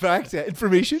 Facts. Yeah,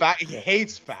 information. He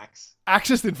hates facts.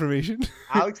 Access to information.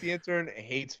 Alex the intern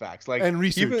hates facts. Like, and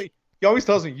research. He always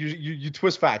tells me you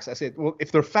twist facts. I said, well,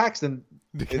 if they're facts, then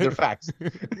they're facts.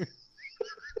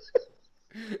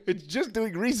 It's just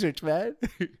doing research, man.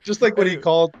 Just like when he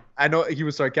called, I know he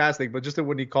was sarcastic, but just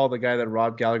when he called the guy that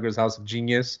robbed Gallagher's house a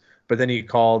genius, but then he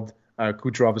called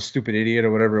Kucherov a stupid idiot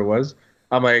or whatever it was.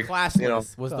 I'm like,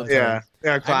 classless was the term.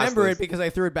 Yeah, classless. I remember it because I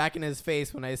threw it back in his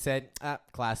face when I said,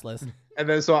 classless. And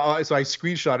then so I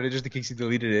screenshotted it just in case he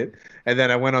deleted it. And then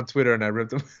I went on Twitter and I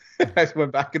ripped him. I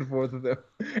went back and forth with him.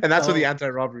 And that's where the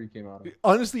anti-robbery came out of.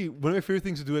 Honestly, one of my favorite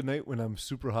things to do at night when I'm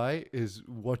super high is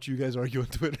watch you guys argue on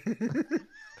Twitter.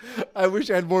 I wish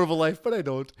I had more of a life, but I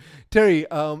don't. Terry,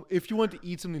 if you want to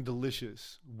eat something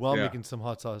delicious while making some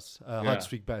hot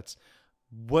streak bets,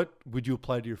 what would you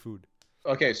apply to your food?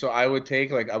 Okay, so I would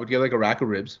get a rack of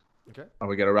ribs. Okay. I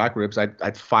would get a rack of ribs.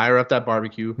 I'd fire up that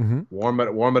barbecue, warm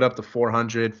it up to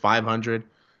 400, 500.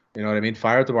 You know what I mean?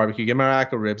 Fire up the barbecue. Get my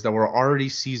rack of ribs that were already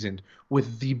seasoned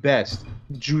with the best,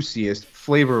 juiciest,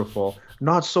 flavorful,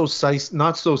 not so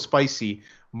spicy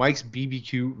Mike's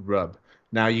BBQ rub.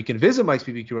 Now you can visit Mike's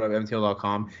BBQ rub at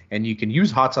MTL.com and you can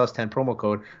use Hot Sauce 10 promo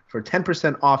code for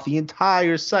 10% off the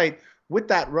entire site with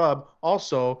that rub.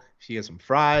 Also, if you get some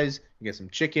fries, you get some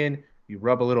chicken. You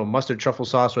rub a little mustard truffle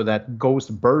sauce or that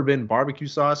Ghost bourbon barbecue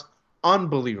sauce.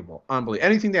 Unbelievable.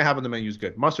 Anything they have on the menu is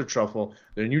good. Mustard truffle,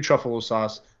 their new truffle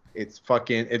sauce. It's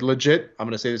legit. I'm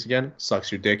going to say this again. Sucks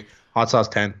your dick. Hot Sauce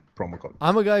 10 promo code.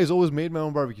 I'm a guy who's always made my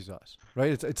own barbecue sauce,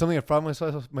 right? It's something I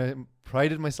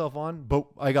prided myself on, but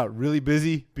I got really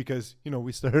busy because,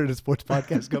 we started a sports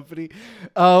podcast company.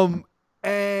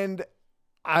 And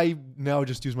I now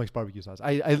just use Mike's barbecue sauce.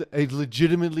 I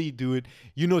legitimately do it.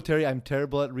 Terry, I'm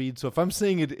terrible at read. So if I'm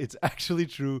saying it, it's actually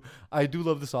true. I do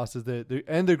love the sauces.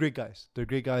 They're great guys. They're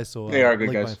great guys. So they are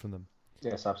good guys. Buying from them.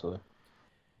 Yes, absolutely.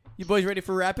 You boys ready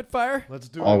for rapid fire? Let's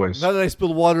do Always. it. Now that I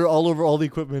spilled water all over all the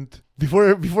equipment, before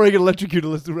I get electrocuted,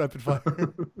 let's do rapid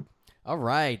fire. All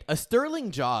right. A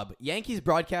sterling job. Yankees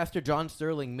broadcaster John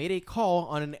Sterling made a call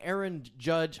on an Aaron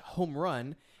Judge home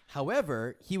run.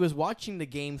 However, he was watching the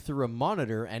game through a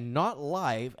monitor and not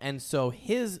live, and so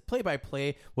his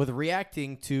play-by-play was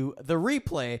reacting to the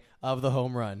replay of the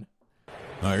home run.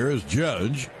 Now here's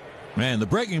Judge. Man, the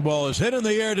breaking ball is hit in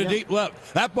the air to deep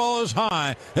left. That ball is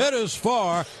high. It is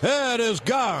far. It is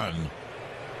gone.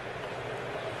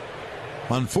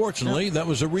 Unfortunately, that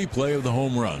was a replay of the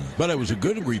home run, but it was a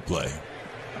good replay.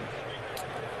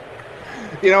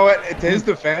 You know what? To his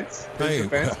defense,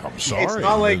 I'm sorry. It's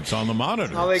not like it's on the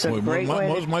monitor. Like,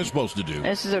 what am I supposed to do?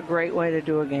 This is a great way to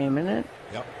do a game, isn't it?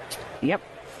 Yep.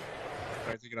 All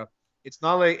right, take it up. It's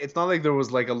not like there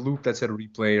was like a loop that said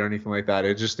replay or anything like that.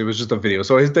 It was just a video.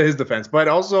 So his defense, but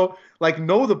also like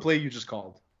know the play you just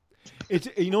called. It's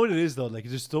you know what it is though. Like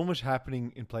there's so much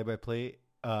happening in play-by-play.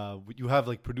 You have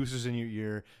like producers in your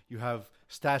ear. You have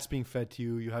stats being fed to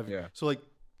you. You have so like.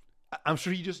 I'm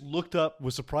sure he just looked up,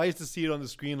 was surprised to see it on the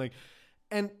screen, like,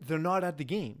 and they're not at the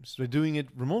games; they're doing it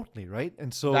remotely, right?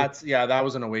 And so that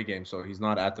was an away game, so he's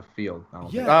not at the field. I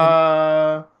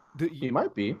don't think. He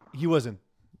might be. He wasn't.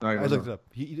 No, I looked it up.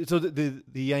 So the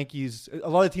Yankees, a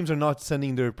lot of teams are not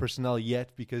sending their personnel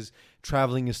yet because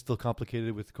traveling is still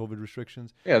complicated with COVID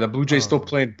restrictions. Yeah, the Blue Jays still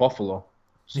playing Buffalo.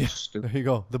 There you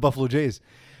go, the Buffalo Jays.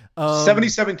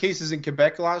 77 cases in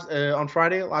Quebec last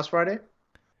Friday.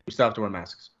 We still have to wear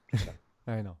masks.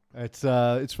 I know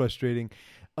it's frustrating.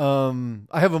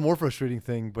 I have a more frustrating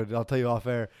thing, but I'll tell you off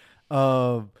air.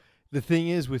 The thing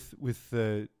is with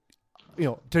Terry,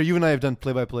 you and I have done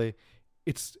play-by-play.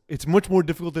 It's much more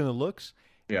difficult than it looks.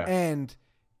 Yeah. And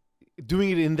doing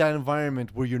it in that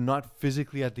environment where you're not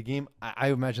physically at the game, I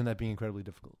imagine that being incredibly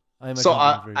difficult. I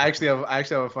actually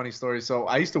have a funny story. So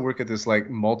I used to work at this like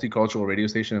multicultural radio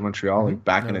station in Montreal, like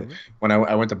back in it when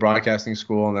I went to broadcasting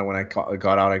school, and then when I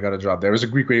got out, I got a job there. It was a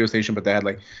Greek radio station, but they had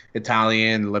like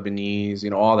Italian,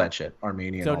 Lebanese, all that shit,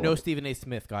 Armenian. So no Stephen A.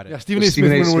 Smith, got it. Yeah, Stephen A.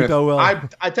 Smith wouldn't work out well.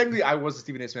 I was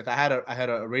Stephen A. Smith. I had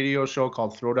a radio show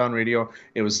called Throwdown Radio.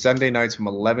 It was Sunday nights from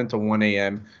 11 to 1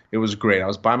 a.m. It was great. I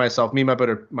was by myself. Me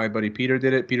and my buddy Peter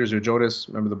did it. Peter Zerjotis,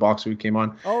 remember the boxer who came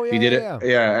on? Oh yeah, he did it.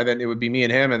 Yeah, and then it would be me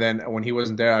and him, and then when he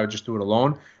wasn't there, I would just do it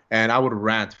alone, and I would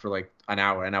rant for like an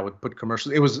hour, and I would put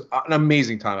commercials. It was an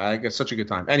amazing time. I had such a good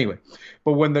time. Anyway,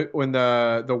 but when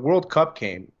the World Cup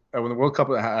came, when the World Cup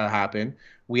happened,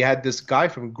 we had this guy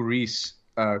from Greece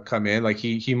come in. Like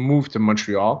he moved to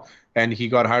Montreal, and he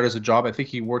got hired as a job. I think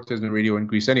he worked as a radio in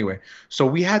Greece anyway. So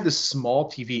we had this small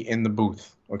TV in the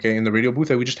booth, in the radio booth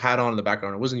that we just had on in the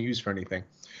background. It wasn't used for anything.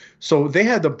 So they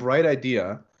had the bright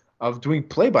idea of doing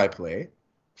play-by-play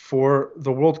for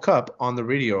the World Cup on the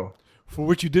radio. For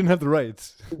which you didn't have the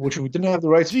rights. Which we didn't have the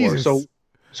rights Jesus. for.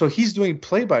 So he's doing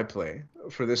play-by-play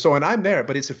for this. So, and I'm there,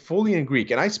 but it's fully in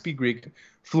Greek. And I speak Greek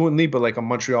fluently, but like a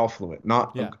Montreal fluent,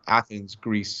 not Athens,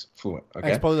 Greece fluent. Okay?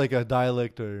 It's probably like a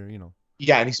dialect or,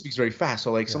 Yeah, and he speaks very fast.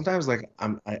 So like sometimes like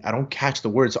I don't catch the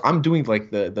words. So I'm doing like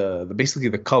the basically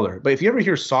the color. But if you ever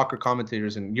hear soccer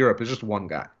commentators in Europe, it's just one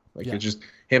guy. It's just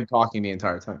him talking the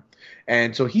entire time.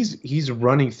 And so he's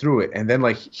running through it, and then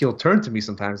like he'll turn to me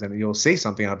sometimes and he'll say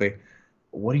something. I'll be,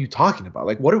 what are you talking about?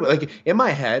 Like what are we, like in my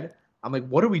head, I'm like,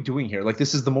 what are we doing here? Like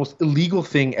this is the most illegal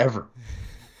thing ever.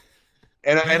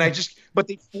 And I just, but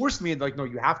they forced me, like, no,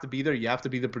 you have to be there. You have to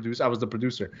be the producer. I was the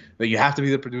producer. Like, you have to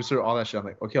be the producer, all that shit. I'm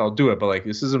like, okay, I'll do it. But, like,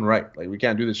 this isn't right. Like, we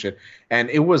can't do this shit.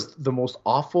 And it was the most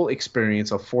awful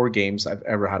experience of 4 games I've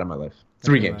ever had in my life.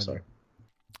 3 games, sorry.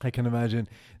 I can imagine.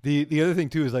 The other thing,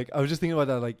 too, is, like, I was just thinking about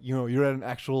that. Like, you're at an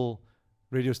actual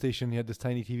radio station. You had this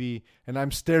tiny TV. And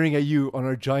I'm staring at you on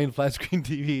our giant flat screen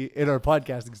TV in our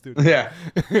podcasting studio. Yeah.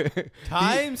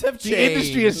 Times have changed. The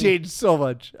industry has changed so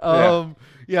much.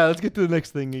 Yeah, let's get to the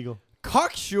next thing, Eagle.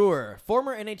 Cocksure.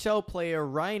 Former NHL player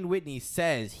Ryan Whitney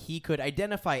says he could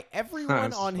identify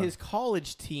everyone on his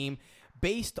college team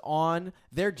based on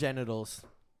their genitals.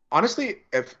 Honestly,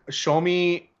 show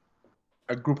me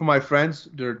a group of my friends,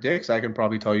 their dicks, I can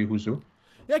probably tell you who's who.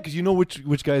 Yeah, because you know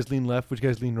which guys lean left, which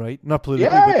guys lean right. Not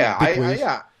politically,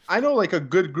 but I know like a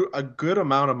good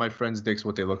amount of my friends' dicks,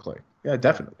 what they look like. Yeah,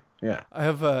 definitely. Yeah, I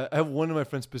have one of my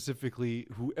friends specifically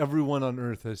who everyone on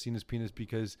earth has seen his penis,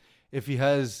 because if he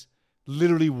has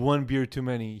literally one beer too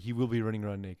many, he will be running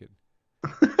around naked.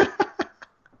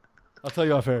 I'll tell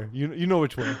you off air. You know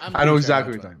which one. I know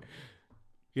exactly what you're talking about.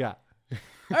 Yeah.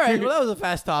 All right. Well, that was a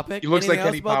fast topic. He looks Anything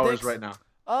like Kenny Powers dicks? right now.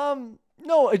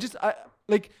 No, I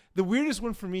like the weirdest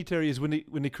one for me, Terry, is when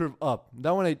they curve up.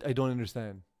 That one I don't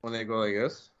understand. When they go like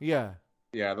this. Yeah.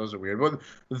 Yeah, those are weird. But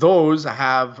those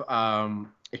have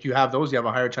if you have those, you have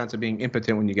a higher chance of being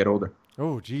impotent when you get older.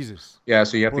 Oh, Jesus. Yeah,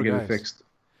 so you have Poor to get guys. it fixed.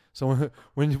 So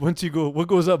once you go, what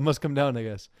goes up must come down, I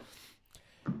guess.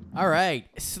 All right.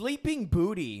 Sleeping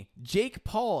Booty. Jake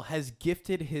Paul has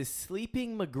gifted his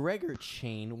Sleeping McGregor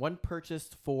chain, one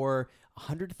purchased for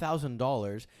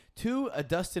 $100,000, to a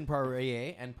Dustin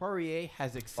Poirier, and Poirier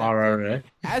has accepted. All right.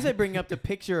 As I bring up the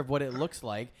picture of what it looks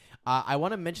like, I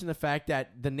want to mention the fact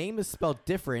that the name is spelled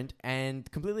different and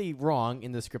completely wrong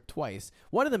in the script twice.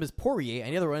 One of them is Poirier,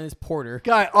 and the other one is Porter.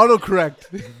 Guy,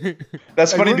 autocorrect.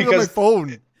 That's funny because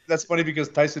phone. That's funny because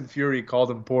Tyson Fury called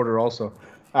him Porter also.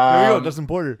 There you go, Dustin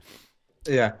Porter.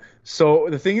 Yeah. So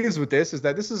the thing is with this is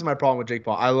that this is my problem with Jake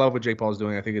Paul. I love what Jake Paul is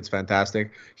doing. I think it's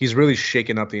fantastic. He's really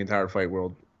shaken up the entire fight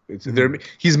world.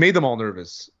 He's made them all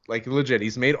nervous. Like legit,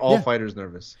 he's made all fighters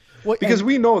nervous. Because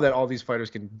we know that all these fighters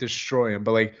can destroy him,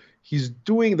 but like he's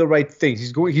doing the right things.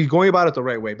 He's going about it the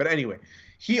right way. But anyway,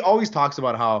 he always talks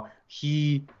about how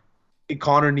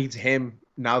Conor needs him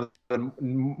now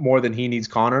more than he needs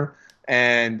Conor,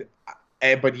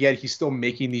 but yet he's still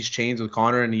making these chains with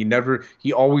Conor, and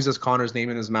he always has Conor's name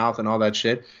in his mouth and all that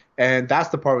shit. And that's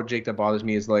the part with Jake that bothers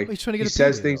me is like he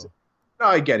says things. No,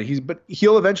 I get it. But he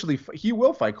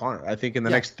will fight Conor. I think in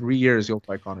the next 3 years he'll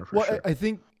fight Conor for sure. I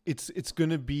think it's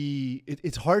gonna be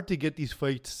it's hard to get these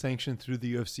fights sanctioned through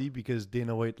the UFC because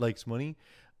Dana White likes money.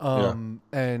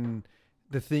 And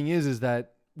the thing is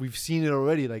that we've seen it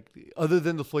already. Like other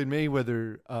than the Floyd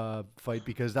Mayweather fight,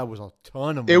 because that was a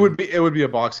ton of money. It would be a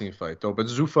boxing fight though. But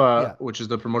Zuffa, which is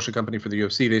the promotion company for the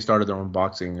UFC, they started their own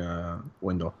boxing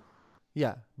window.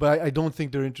 Yeah, but I don't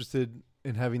think they're interested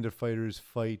in having their fighters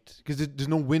fight because there's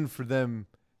no win for them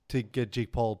to get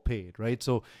Jake Paul paid, right?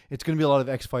 So it's going to be a lot of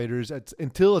ex-fighters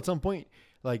until at some point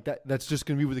like that's just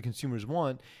going to be what the consumers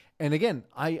want. And again,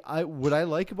 I what I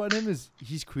like about him is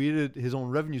he's created his own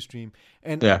revenue stream.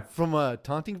 And from a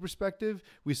taunting perspective,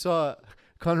 we saw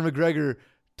Conor McGregor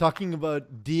talking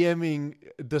about DMing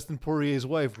Dustin Poirier's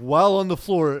wife while on the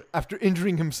floor after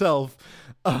injuring himself.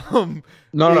 No,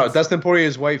 Dustin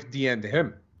Poirier's wife DM'd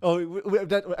him. Oh,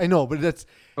 I know, but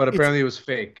apparently it was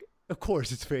fake. Of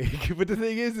course, it's fake. But the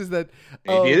thing is that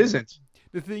it isn't.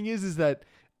 The thing is that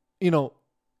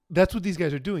that's what these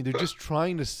guys are doing. They're just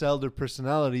trying to sell their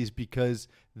personalities because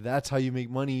that's how you make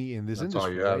money in this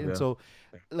industry, right? And so,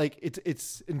 like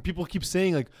it's and people keep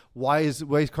saying like, why is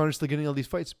Conor still getting all these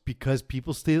fights? Because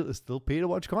people still pay to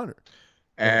watch Conor.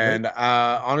 And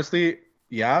honestly,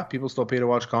 people still pay to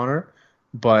watch Conor.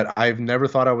 But I've never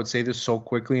thought I would say this so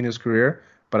quickly in his career.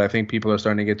 But I think people are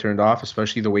starting to get turned off,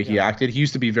 especially the way he acted. He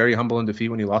used to be very humble in defeat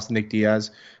when he lost to Nate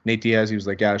Diaz, he was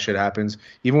like, yeah, shit happens.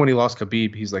 Even when he lost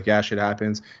Khabib, he's like, yeah, shit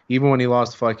happens. Even when he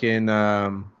lost fucking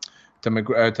to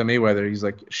Mayweather, he's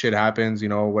like, shit happens,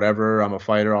 whatever, I'm a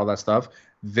fighter, all that stuff.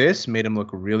 This made him look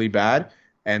really bad.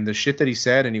 And the shit that he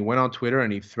said, and he went on Twitter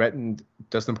and he threatened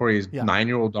Dustin Poirier's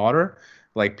 9-year-old daughter.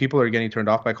 Like, people are getting turned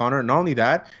off by Conor. Not only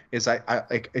that, it's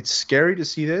it's scary to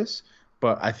see this,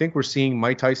 but I think we're seeing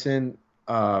Mike Tyson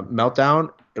meltdown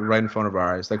right in front of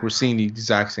our eyes. Like we're seeing the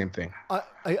exact same thing.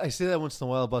 I say that once in a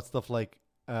while about stuff like,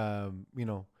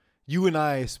 you and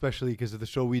I, especially because of the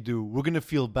show we do, we're going to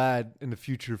feel bad in the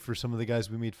future for some of the guys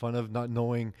we made fun of, not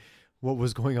knowing what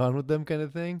was going on with them kind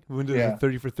of thing. We're going to do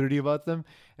 30 for 30 about them.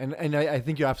 And I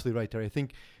think you're absolutely right, Terry. I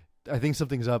think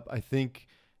something's up. I think,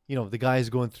 the guy's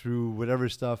going through whatever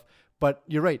stuff. But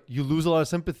you're right. You lose a lot of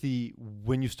sympathy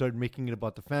when you start making it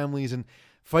about the families. And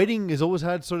fighting has always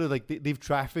had sort of like they've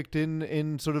trafficked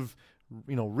in sort of,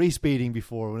 race baiting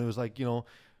before when it was like,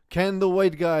 can the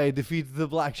white guy defeat the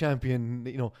black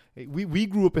champion? We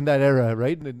grew up in that era,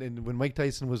 right? And when Mike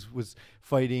Tyson was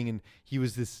fighting and he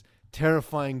was this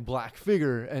terrifying black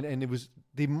figure and it was,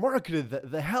 they marketed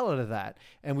the hell out of that.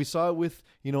 And we saw it with,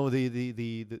 when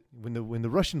the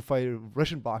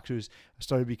Russian boxers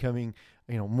started becoming,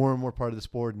 more and more part of the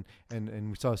sport, and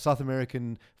we saw South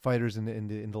American fighters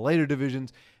in the lighter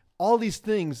divisions. All these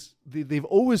things, they've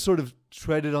always sort of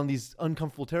treaded on these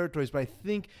uncomfortable territories. But I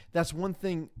think that's one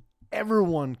thing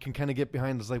everyone can kind of get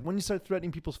behind. Is like when you start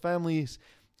threatening people's families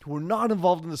who are not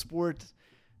involved in the sport,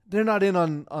 they're not in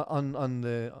on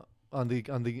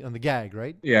the gag,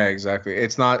 right? Yeah, exactly.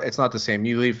 It's not the same.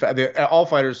 You leave all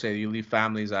fighters say you leave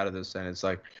families out of this, and it's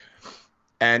like.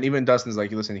 And even Dustin's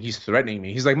like, listen, he's threatening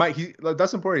me. He's like,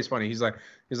 Dustin Poirier is funny. He's like,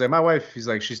 my wife. He's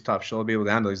like, she's tough. She'll be able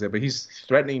to handle it. He's like, but he's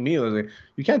threatening me. Like,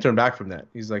 you can't turn back from that.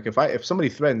 He's like, if somebody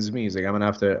threatens me, he's like, I'm gonna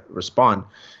have to respond.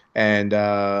 And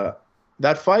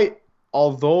that fight,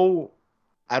 although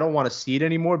I don't want to see it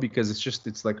anymore because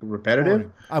it's like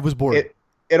repetitive. I was bored.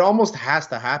 It almost has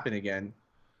to happen again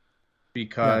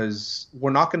because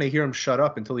we're not going to hear him shut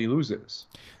up until he loses.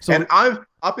 So, and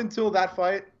up until that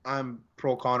fight, I'm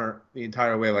pro Conor the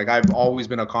entire way. Like I've always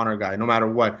been a Conor guy, no matter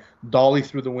what. Dolly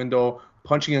through the window,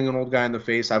 punching an old guy in the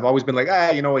face. I've always been like,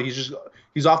 you know what?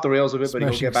 He's off the rails of it, but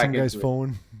he'll get back into guy's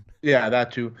phone. Yeah,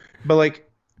 that too. But like,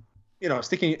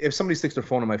 if somebody sticks their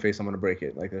phone in my face, I'm gonna break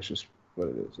it. Like that's just what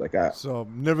it is. Like So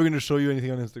I'm never gonna show you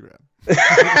anything on Instagram.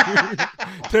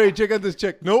 Terry, check out this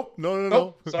chick. Nope.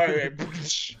 No. Sorry.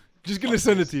 Just gonna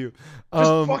send it to you.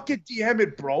 Just fucking DM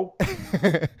it, bro.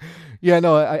 Yeah,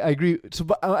 no, I agree. So,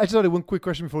 but I just had one quick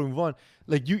question before we move on.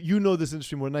 Like, you know this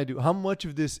industry more than I do. How much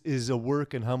of this is a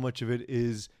work, and how much of it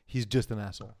is he's just an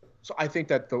asshole? So I think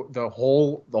that the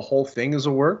whole thing is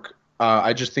a work.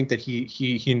 I just think that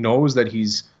he knows that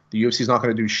the UFC's not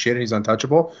going to do shit and he's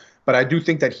untouchable. But I do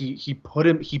think that he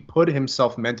put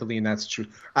himself mentally in that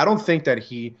situation. I don't think that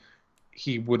he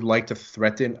would like to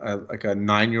threaten a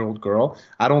 9-year-old girl.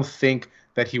 I don't think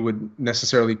that he would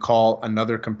necessarily call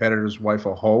another competitor's wife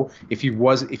a hoe if he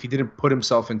didn't put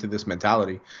himself into this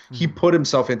mentality. Mm-hmm. He put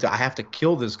himself into, I have to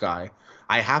kill this guy.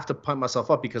 I have to pump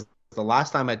myself up because the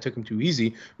last time I took him too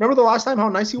easy. Remember the last time how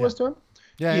nice he was to him?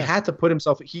 Yeah, he had to put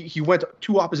himself. He went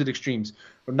two opposite extremes.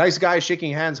 A nice guy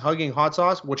shaking hands, hugging hot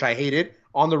sauce, which I hated.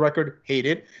 On the record,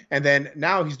 hated. And then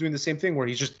now he's doing the same thing where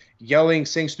he's just yelling,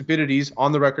 saying stupidities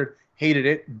on the record. Hated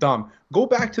it. Dumb. Go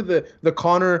back to the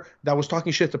Conor that was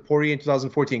talking shit to Poirier in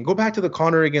 2014. Go back to the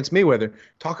Conor against Mayweather.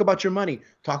 Talk about your money.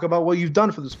 Talk about what you've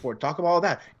done for the sport. Talk about all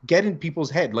that. Get in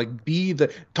people's head. Like,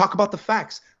 talk about the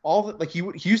facts. He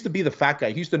used to be the fat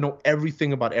guy. He used to know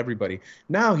everything about everybody.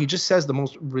 Now he just says the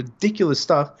most ridiculous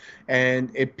stuff, and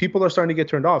if people are starting to get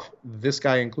turned off, this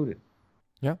guy included.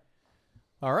 Yeah.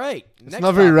 All right. It's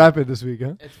not very rapid this week,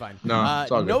 huh? It's fine. No,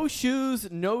 it's all good. No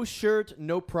shoes, no shirt,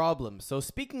 no problem. So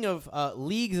speaking of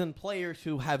leagues and players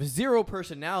who have zero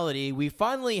personality, we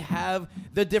finally have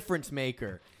the difference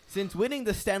maker. Since winning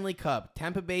the Stanley Cup,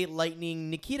 Tampa Bay Lightning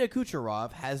Nikita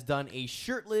Kucherov has done a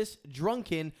shirtless,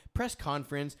 drunken press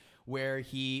conference where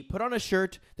he put on a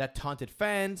shirt that taunted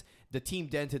fans. The team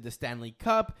dented the Stanley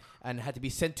Cup and had to be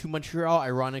sent to Montreal,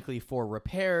 ironically, for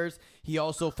repairs. He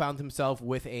also found himself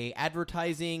with a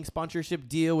advertising sponsorship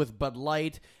deal with Bud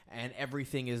Light, and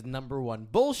everything is number one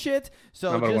bullshit.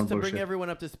 So just to bring everyone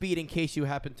up to speed, in case you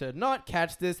happen to not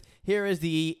catch this, here is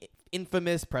the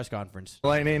infamous press conference.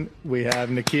 Lightning, we have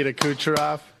Nikita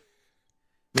Kucherov.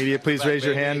 Media, please raise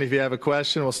your hand if you have a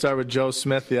question. We'll start with Joe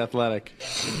Smith, The Athletic.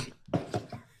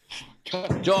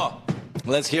 Joe,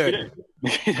 let's hear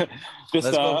it.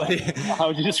 Just how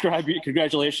would you describe your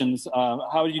congratulations?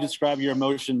 How would you describe your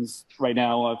emotions right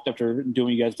now after doing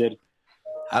what you guys did?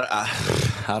 I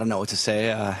don't know what to say.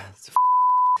 It's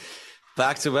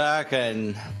back to back,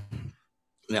 and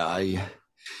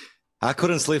I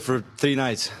couldn't sleep for 3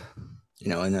 nights.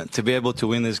 And to be able to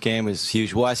win this game is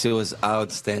huge. Wesley was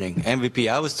outstanding.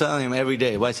 MVP. I was telling him every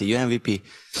day, Wesley, you're MVP.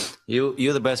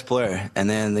 You're the best player. And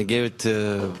then they gave it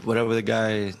to whatever the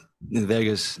guy in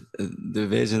Vegas, the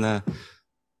Vezina.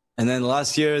 And then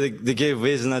last year they gave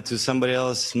Vezina to somebody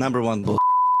else. Number one bull.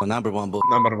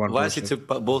 Wesley took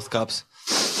both cups.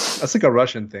 That's like a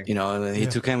Russian thing. He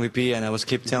took MVP, and I was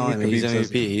keep telling him he's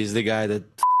MVP. He's the guy that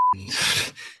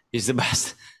he's the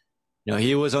best.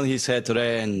 He was on his head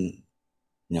today, and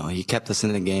he kept us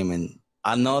in the game. And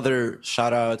another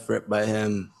shout out by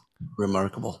him,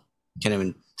 remarkable. Can't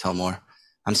even tell more.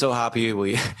 I'm so happy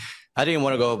I didn't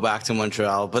want to go back to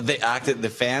Montreal, but the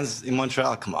fans in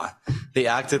Montreal, come on. They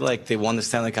acted like they won the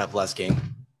Stanley Cup last game. Are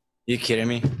you kidding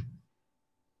me?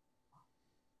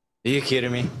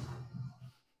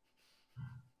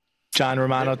 John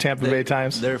Romano, Tampa Bay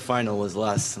Times. Their final was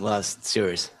last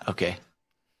series. Okay.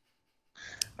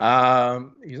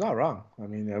 He's not wrong. I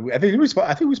mean, I think we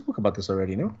spoke about this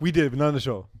already. No, we did, but not on the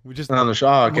show. We just not on the show.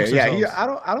 Oh, okay, yeah. I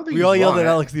don't think we all yelled at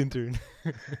Alex the intern.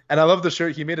 And I love the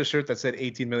shirt. He made a shirt that said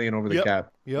 18 million over the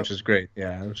cap, which is great.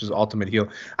 Yeah, which is ultimate heel.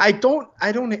 I don't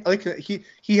like he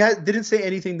didn't say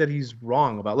anything that he's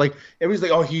wrong about. Like everybody's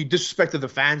like, oh, he disrespected the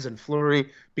fans and Fleury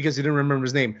because he didn't remember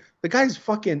his name. The guy's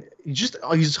fucking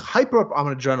he's hyper up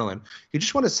on adrenaline. He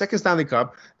just won a second Stanley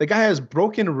Cup. The guy has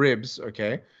broken ribs.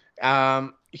 Okay.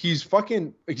 He's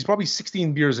probably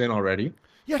 16 beers in already.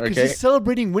 Yeah, because he's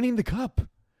celebrating winning the cup.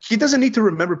 He doesn't need to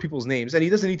remember people's names, and he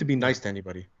doesn't need to be nice to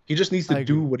anybody. He just needs to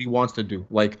do what he wants to do.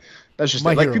 Like, that's just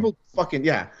like people fucking,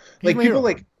 yeah. Like people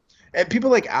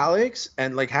like Alex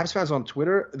and like Habs fans on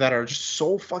Twitter that are just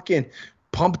so fucking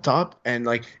pumped up and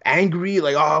like angry,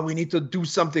 like, oh, we need to do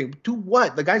something. Do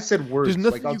what? The guy said words. There's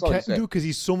nothing you can't do because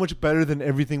he's so much better than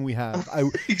everything we have.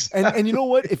 Exactly. and you know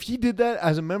what? If he did that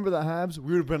as a member of the Habs,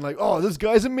 we would have been like, oh, this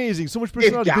guy's amazing. So much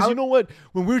personality. Because you know what?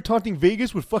 When we were taunting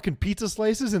Vegas with fucking pizza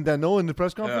slices and Dano in the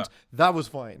press conference, that was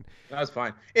fine. That was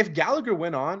fine. If Gallagher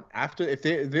went on after, if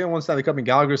they won Stanley Cup and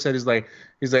Gallagher said he's like,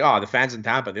 oh, the fans in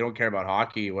Tampa, they don't care about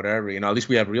hockey, whatever. At least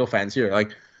we have real fans here.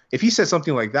 Like, if he said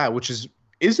something like that, which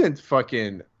isn't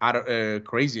fucking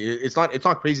crazy. It's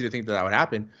not crazy to think that would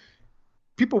happen.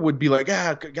 People would be like,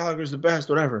 yeah, Gallagher's the best,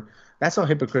 whatever. That's how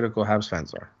hypocritical Habs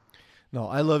fans are. No,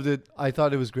 I loved it. I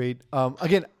thought it was great.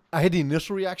 Again, I had the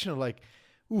initial reaction of like,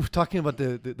 talking about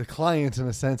the clients in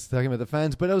a sense, talking about the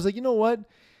fans. But I was like, you know what?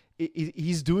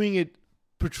 He's doing it,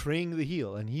 portraying the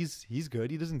heel, and he's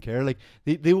good. He doesn't care. Like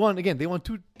they won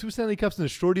two Stanley Cups in the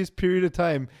shortest period of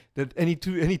time that any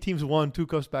teams won 2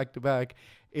 cups back to back.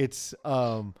 It's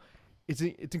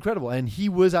incredible, and he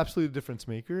was absolutely the difference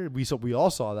maker. We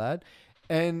all saw that,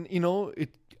 and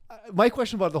my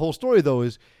question about the whole story though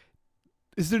is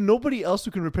there nobody else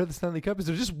who can repair the Stanley Cup? Is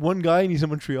there just one guy and he's in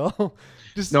Montreal?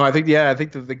 No, I think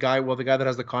that the guy that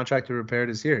has the contract to repair it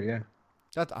is here.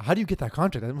 Yeah. How do you get that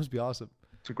contract? That must be awesome.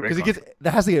 It's a great contract.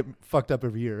 That has to get fucked up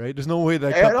every year, right? There's no way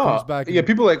that cup comes back. Yeah,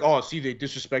 people are like, oh, see, they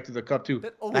disrespected the cup too.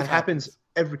 That happens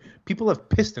people have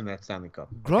pissed in that Stanley Cup.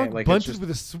 Gronk bunted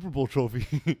with a Super Bowl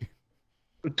trophy.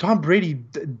 Tom Brady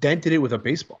dented it with a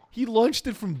baseball. He launched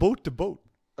it from boat to boat.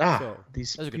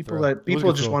 These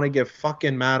people just want to get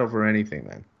fucking mad over anything,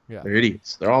 man. Yeah. They're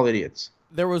idiots. They're all idiots.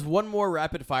 There was one more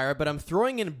rapid fire, but I'm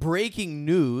throwing in breaking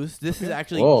news. This is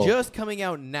actually just coming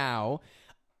out now.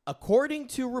 According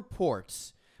to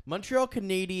reports, Montreal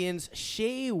Canadiens'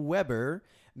 Shea Weber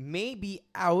may be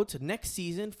out next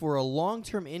season for a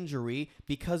long-term injury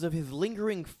because of his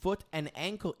lingering foot and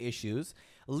ankle issues,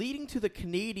 leading to the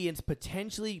Canadiens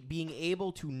potentially being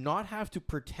able to not have to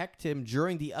protect him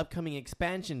during the upcoming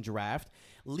expansion draft,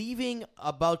 leaving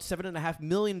about $7.5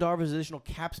 million additional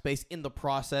cap space in the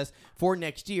process for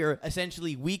next year.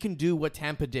 Essentially, we can do what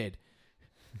Tampa did.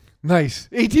 Nice.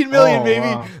 18 million, baby.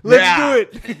 Wow. Let's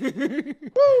do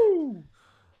it. Woo!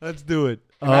 Let's do it.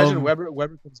 Imagine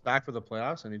Weber comes back for the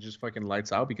playoffs and he just fucking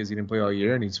lights out because he didn't play all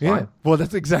year and he's fine. Well,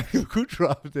 that's exactly what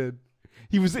Kucherov did.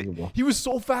 He was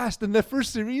so fast in that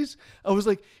first series. I was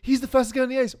like, he's the fastest guy on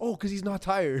the ice. Oh, because he's not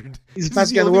tired. He's the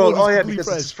fastest guy in the world. Oh, yeah, because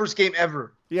it's his first game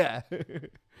ever. Yeah.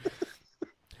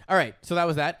 All right, so that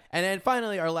was that. And then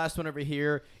finally, our last one over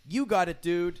here. You got it,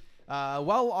 dude.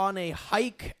 While on a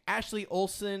hike, Ashley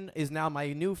Olsen is now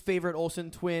my new favorite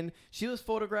Olsen twin. She was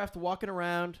photographed walking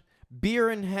around, beer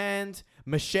in hand,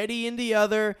 machete in the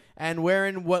other, and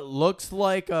wearing what looks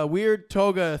like a weird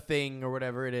toga thing or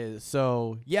whatever it is.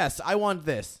 So, yes, I want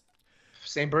this.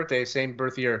 Same birthday, same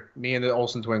birth year. Me and the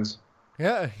Olsen twins.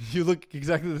 Yeah, you look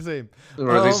exactly the same.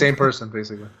 Or the same person,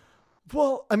 basically.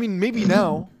 Well, I mean, maybe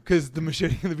now because the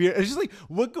machete and the beer. It's just like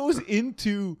what goes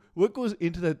into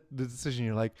the decision.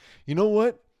 You're like, you know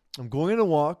what? I'm going on a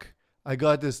walk. I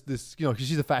got this because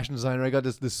she's a fashion designer. I got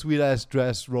this sweet ass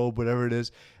dress, robe, whatever it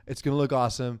is. It's gonna look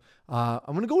awesome.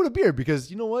 I'm gonna go with a beer because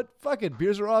you know what? Fuck it,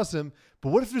 beers are awesome.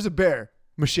 But what if there's a bear?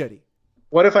 Machete.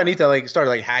 What if I need to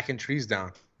start hacking trees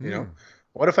down? You know?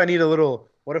 What if I need a little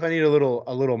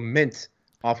mint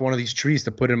off one of these trees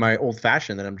to put in my old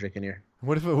fashioned that I'm drinking here?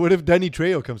 What if Danny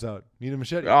Trejo comes out? Need a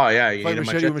machete? Oh yeah, you need a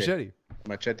machete.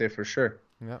 Machete for sure.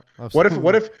 Yeah. Absolutely.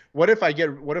 What if I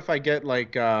get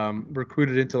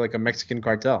recruited into a Mexican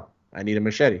cartel? I need a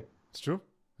machete. It's true.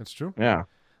 It's true. Yeah.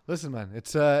 Listen, man,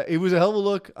 it was a hell of a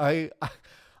look. I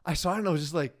saw it and I was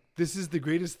just like, this is the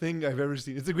greatest thing I've ever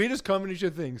seen. It's the greatest combination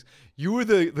of things. You were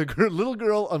the little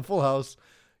girl on Full House.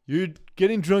 You're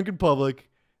getting drunk in public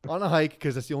on a hike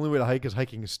because that's the only way to hike. Because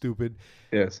hiking is stupid.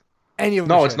 Yes.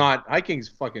 No, it's not. Hiking's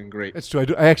fucking great. It's true.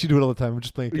 I actually do it all the time. I'm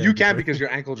just playing. You can because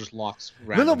your ankle just locks.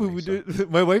 No, but we do.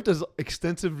 My wife does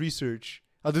extensive research.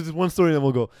 I'll do this one story and then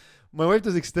we'll go. My wife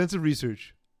does extensive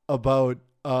research about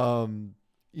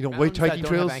which hiking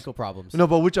trails. Have ankle problems. No,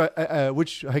 but which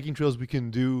hiking trails we can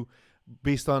do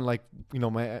based on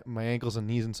my ankles and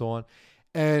knees and so on.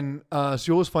 And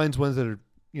she always finds ones that are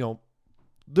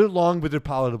they're long but they're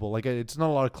palatable. It's not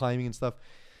a lot of climbing and stuff.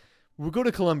 We'll go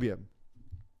to Colombia.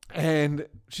 And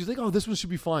she's like, "Oh, this one should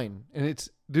be fine." And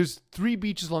there's 3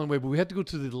 beaches along the way, but we had to go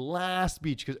to the last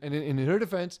beach and in her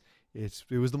defense, it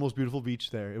was the most beautiful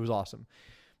beach there. It was awesome,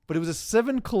 but it was a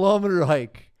 7-kilometer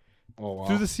hike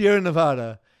through the Sierra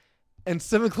Nevada, and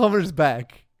 7 kilometers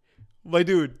back. My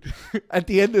dude, at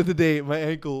the end of the day, my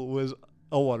ankle was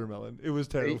a watermelon. It was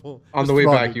terrible. On the way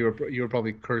back, you were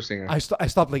probably cursing her. I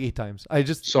stopped 8 times. I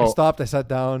stopped. I sat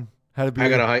down. Had a beer.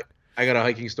 I got a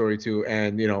hiking story too,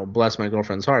 and bless my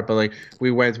girlfriend's heart. But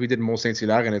we did Mont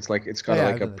Saint-Hilaire, and it's it's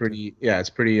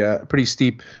pretty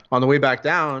steep. On the way back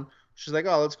down, she's like,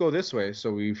 "Oh, let's go this way."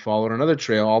 So we followed another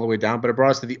trail all the way down, but it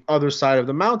brought us to the other side of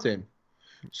the mountain.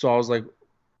 So I was like,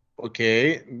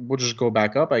 "Okay, we'll just go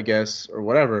back up, I guess, or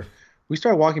whatever." We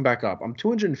start walking back up. I'm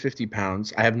 250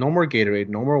 pounds. I have no more Gatorade,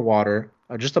 no more water,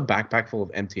 just a backpack full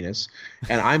of emptiness,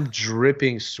 and I'm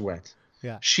dripping sweat.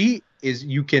 Yeah, she is.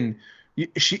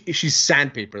 She's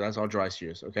sandpaper. That's how dry she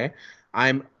is. Okay,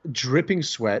 I'm dripping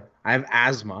sweat. I have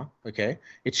asthma. Okay,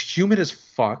 it's humid as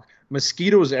fuck.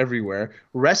 Mosquitoes everywhere.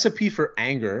 Recipe for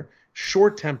anger.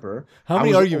 Short temper. How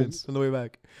many arguments on the way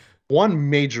back? One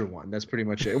major one. That's pretty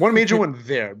much it. One major one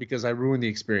there because I ruined the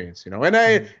experience,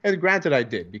 And granted, I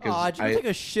did because. Did you take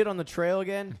a shit on the trail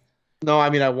again? No, I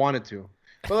mean I wanted to,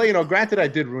 but granted, I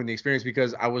did ruin the experience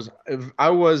because I was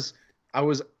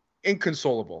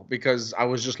inconsolable because I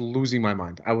was just losing my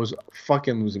mind. I was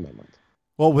fucking losing my mind.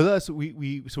 Well, with us,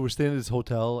 we're staying at this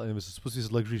hotel, and it was supposed to be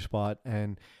this luxury spot,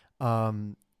 and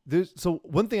so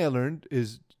one thing I learned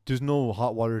is there's no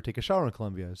hot water to take a shower in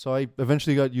Colombia. So I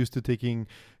eventually got used to taking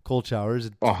cold showers.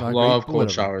 It's love cold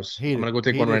showers. I'm gonna go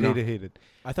take one right now. Hate it.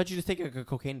 I thought you just take a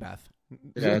cocaine bath.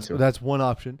 Yeah, that's one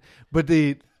option. But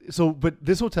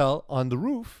this hotel on the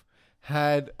roof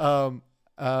had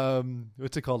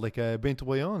what's it called? Like a bain de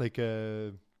bouillon, like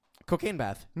a cocaine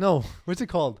bath. No, what's it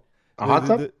called? A hot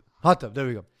tub. Hot tub. There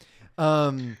we go.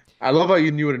 I love how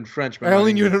you knew it in French. I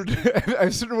only knew it. I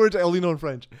have certain words I only know in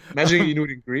French. Imagine you knew it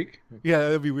in Greek. Yeah,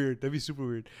 that'd be weird. That'd be super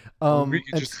weird. In Greek,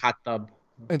 it's just hot tub.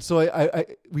 And so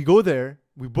we go there.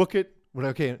 We book it. We're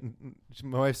like, okay.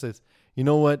 My wife says, "You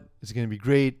know what? It's gonna be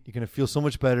great. You're gonna feel so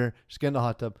much better. Just get in the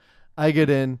hot tub." I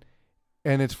get in,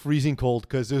 and it's freezing cold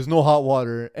because there's no hot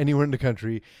water anywhere in the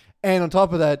country. And on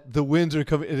top of that, the winds are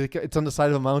coming. It's on the side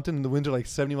of a mountain, and the winds are like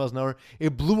 70 miles an hour.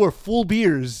 It blew our full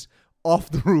beers off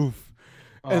the roof.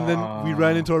 And then we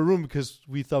ran into our room because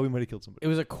we thought we might have killed somebody. It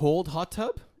was a cold hot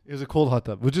tub? It was a cold hot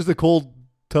tub, which is a cold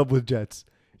tub with jets.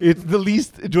 It's the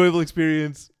least enjoyable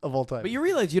experience of all time. But you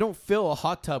realize you don't fill a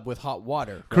hot tub with hot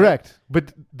water, right? Correct.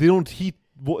 But they don't heat.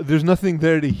 There's nothing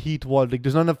there to heat water. Like,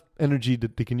 there's not enough energy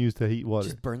that they can use to heat water.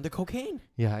 Just burn the cocaine.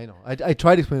 Yeah, I know. I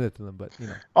tried to explain that to them, but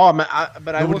Oh man,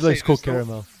 I will say cold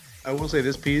caramel. I will say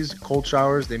this, Peas, cold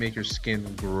showers, they make your skin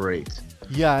great.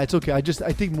 Yeah, it's okay. I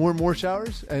take more and more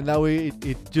showers, and that way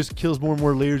it just kills more and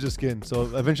more layers of skin. So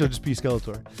eventually I'll just be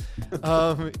Skeletor.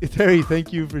 Terry,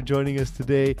 thank you for joining us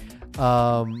today.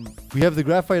 We have the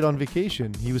Graphite on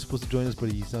vacation. He was supposed to join us,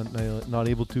 but he's not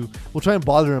able to. We'll try and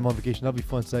bother him on vacation. That'll be a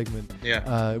fun segment.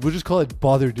 Yeah. We'll just call it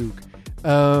Bother Duke.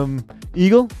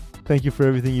 Eagle, thank you for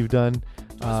everything you've done.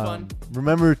 That was fun.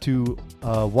 Remember to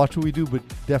watch what we do, but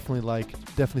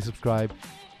definitely subscribe.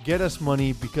 Get us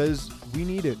money because we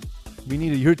need it. We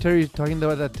need it. You heard Terry talking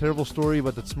about that terrible story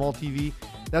about that small TV.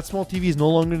 That small TV is no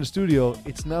longer in the studio.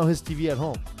 It's now his TV at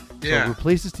home. Yeah. So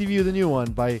replace his TV with a new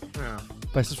one by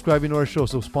subscribing to our show.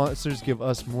 So sponsors give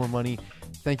us more money.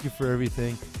 Thank you for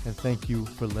everything, and thank you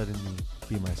for letting me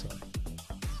be myself.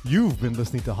 You've been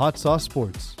listening to Hot Sauce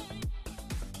Sports.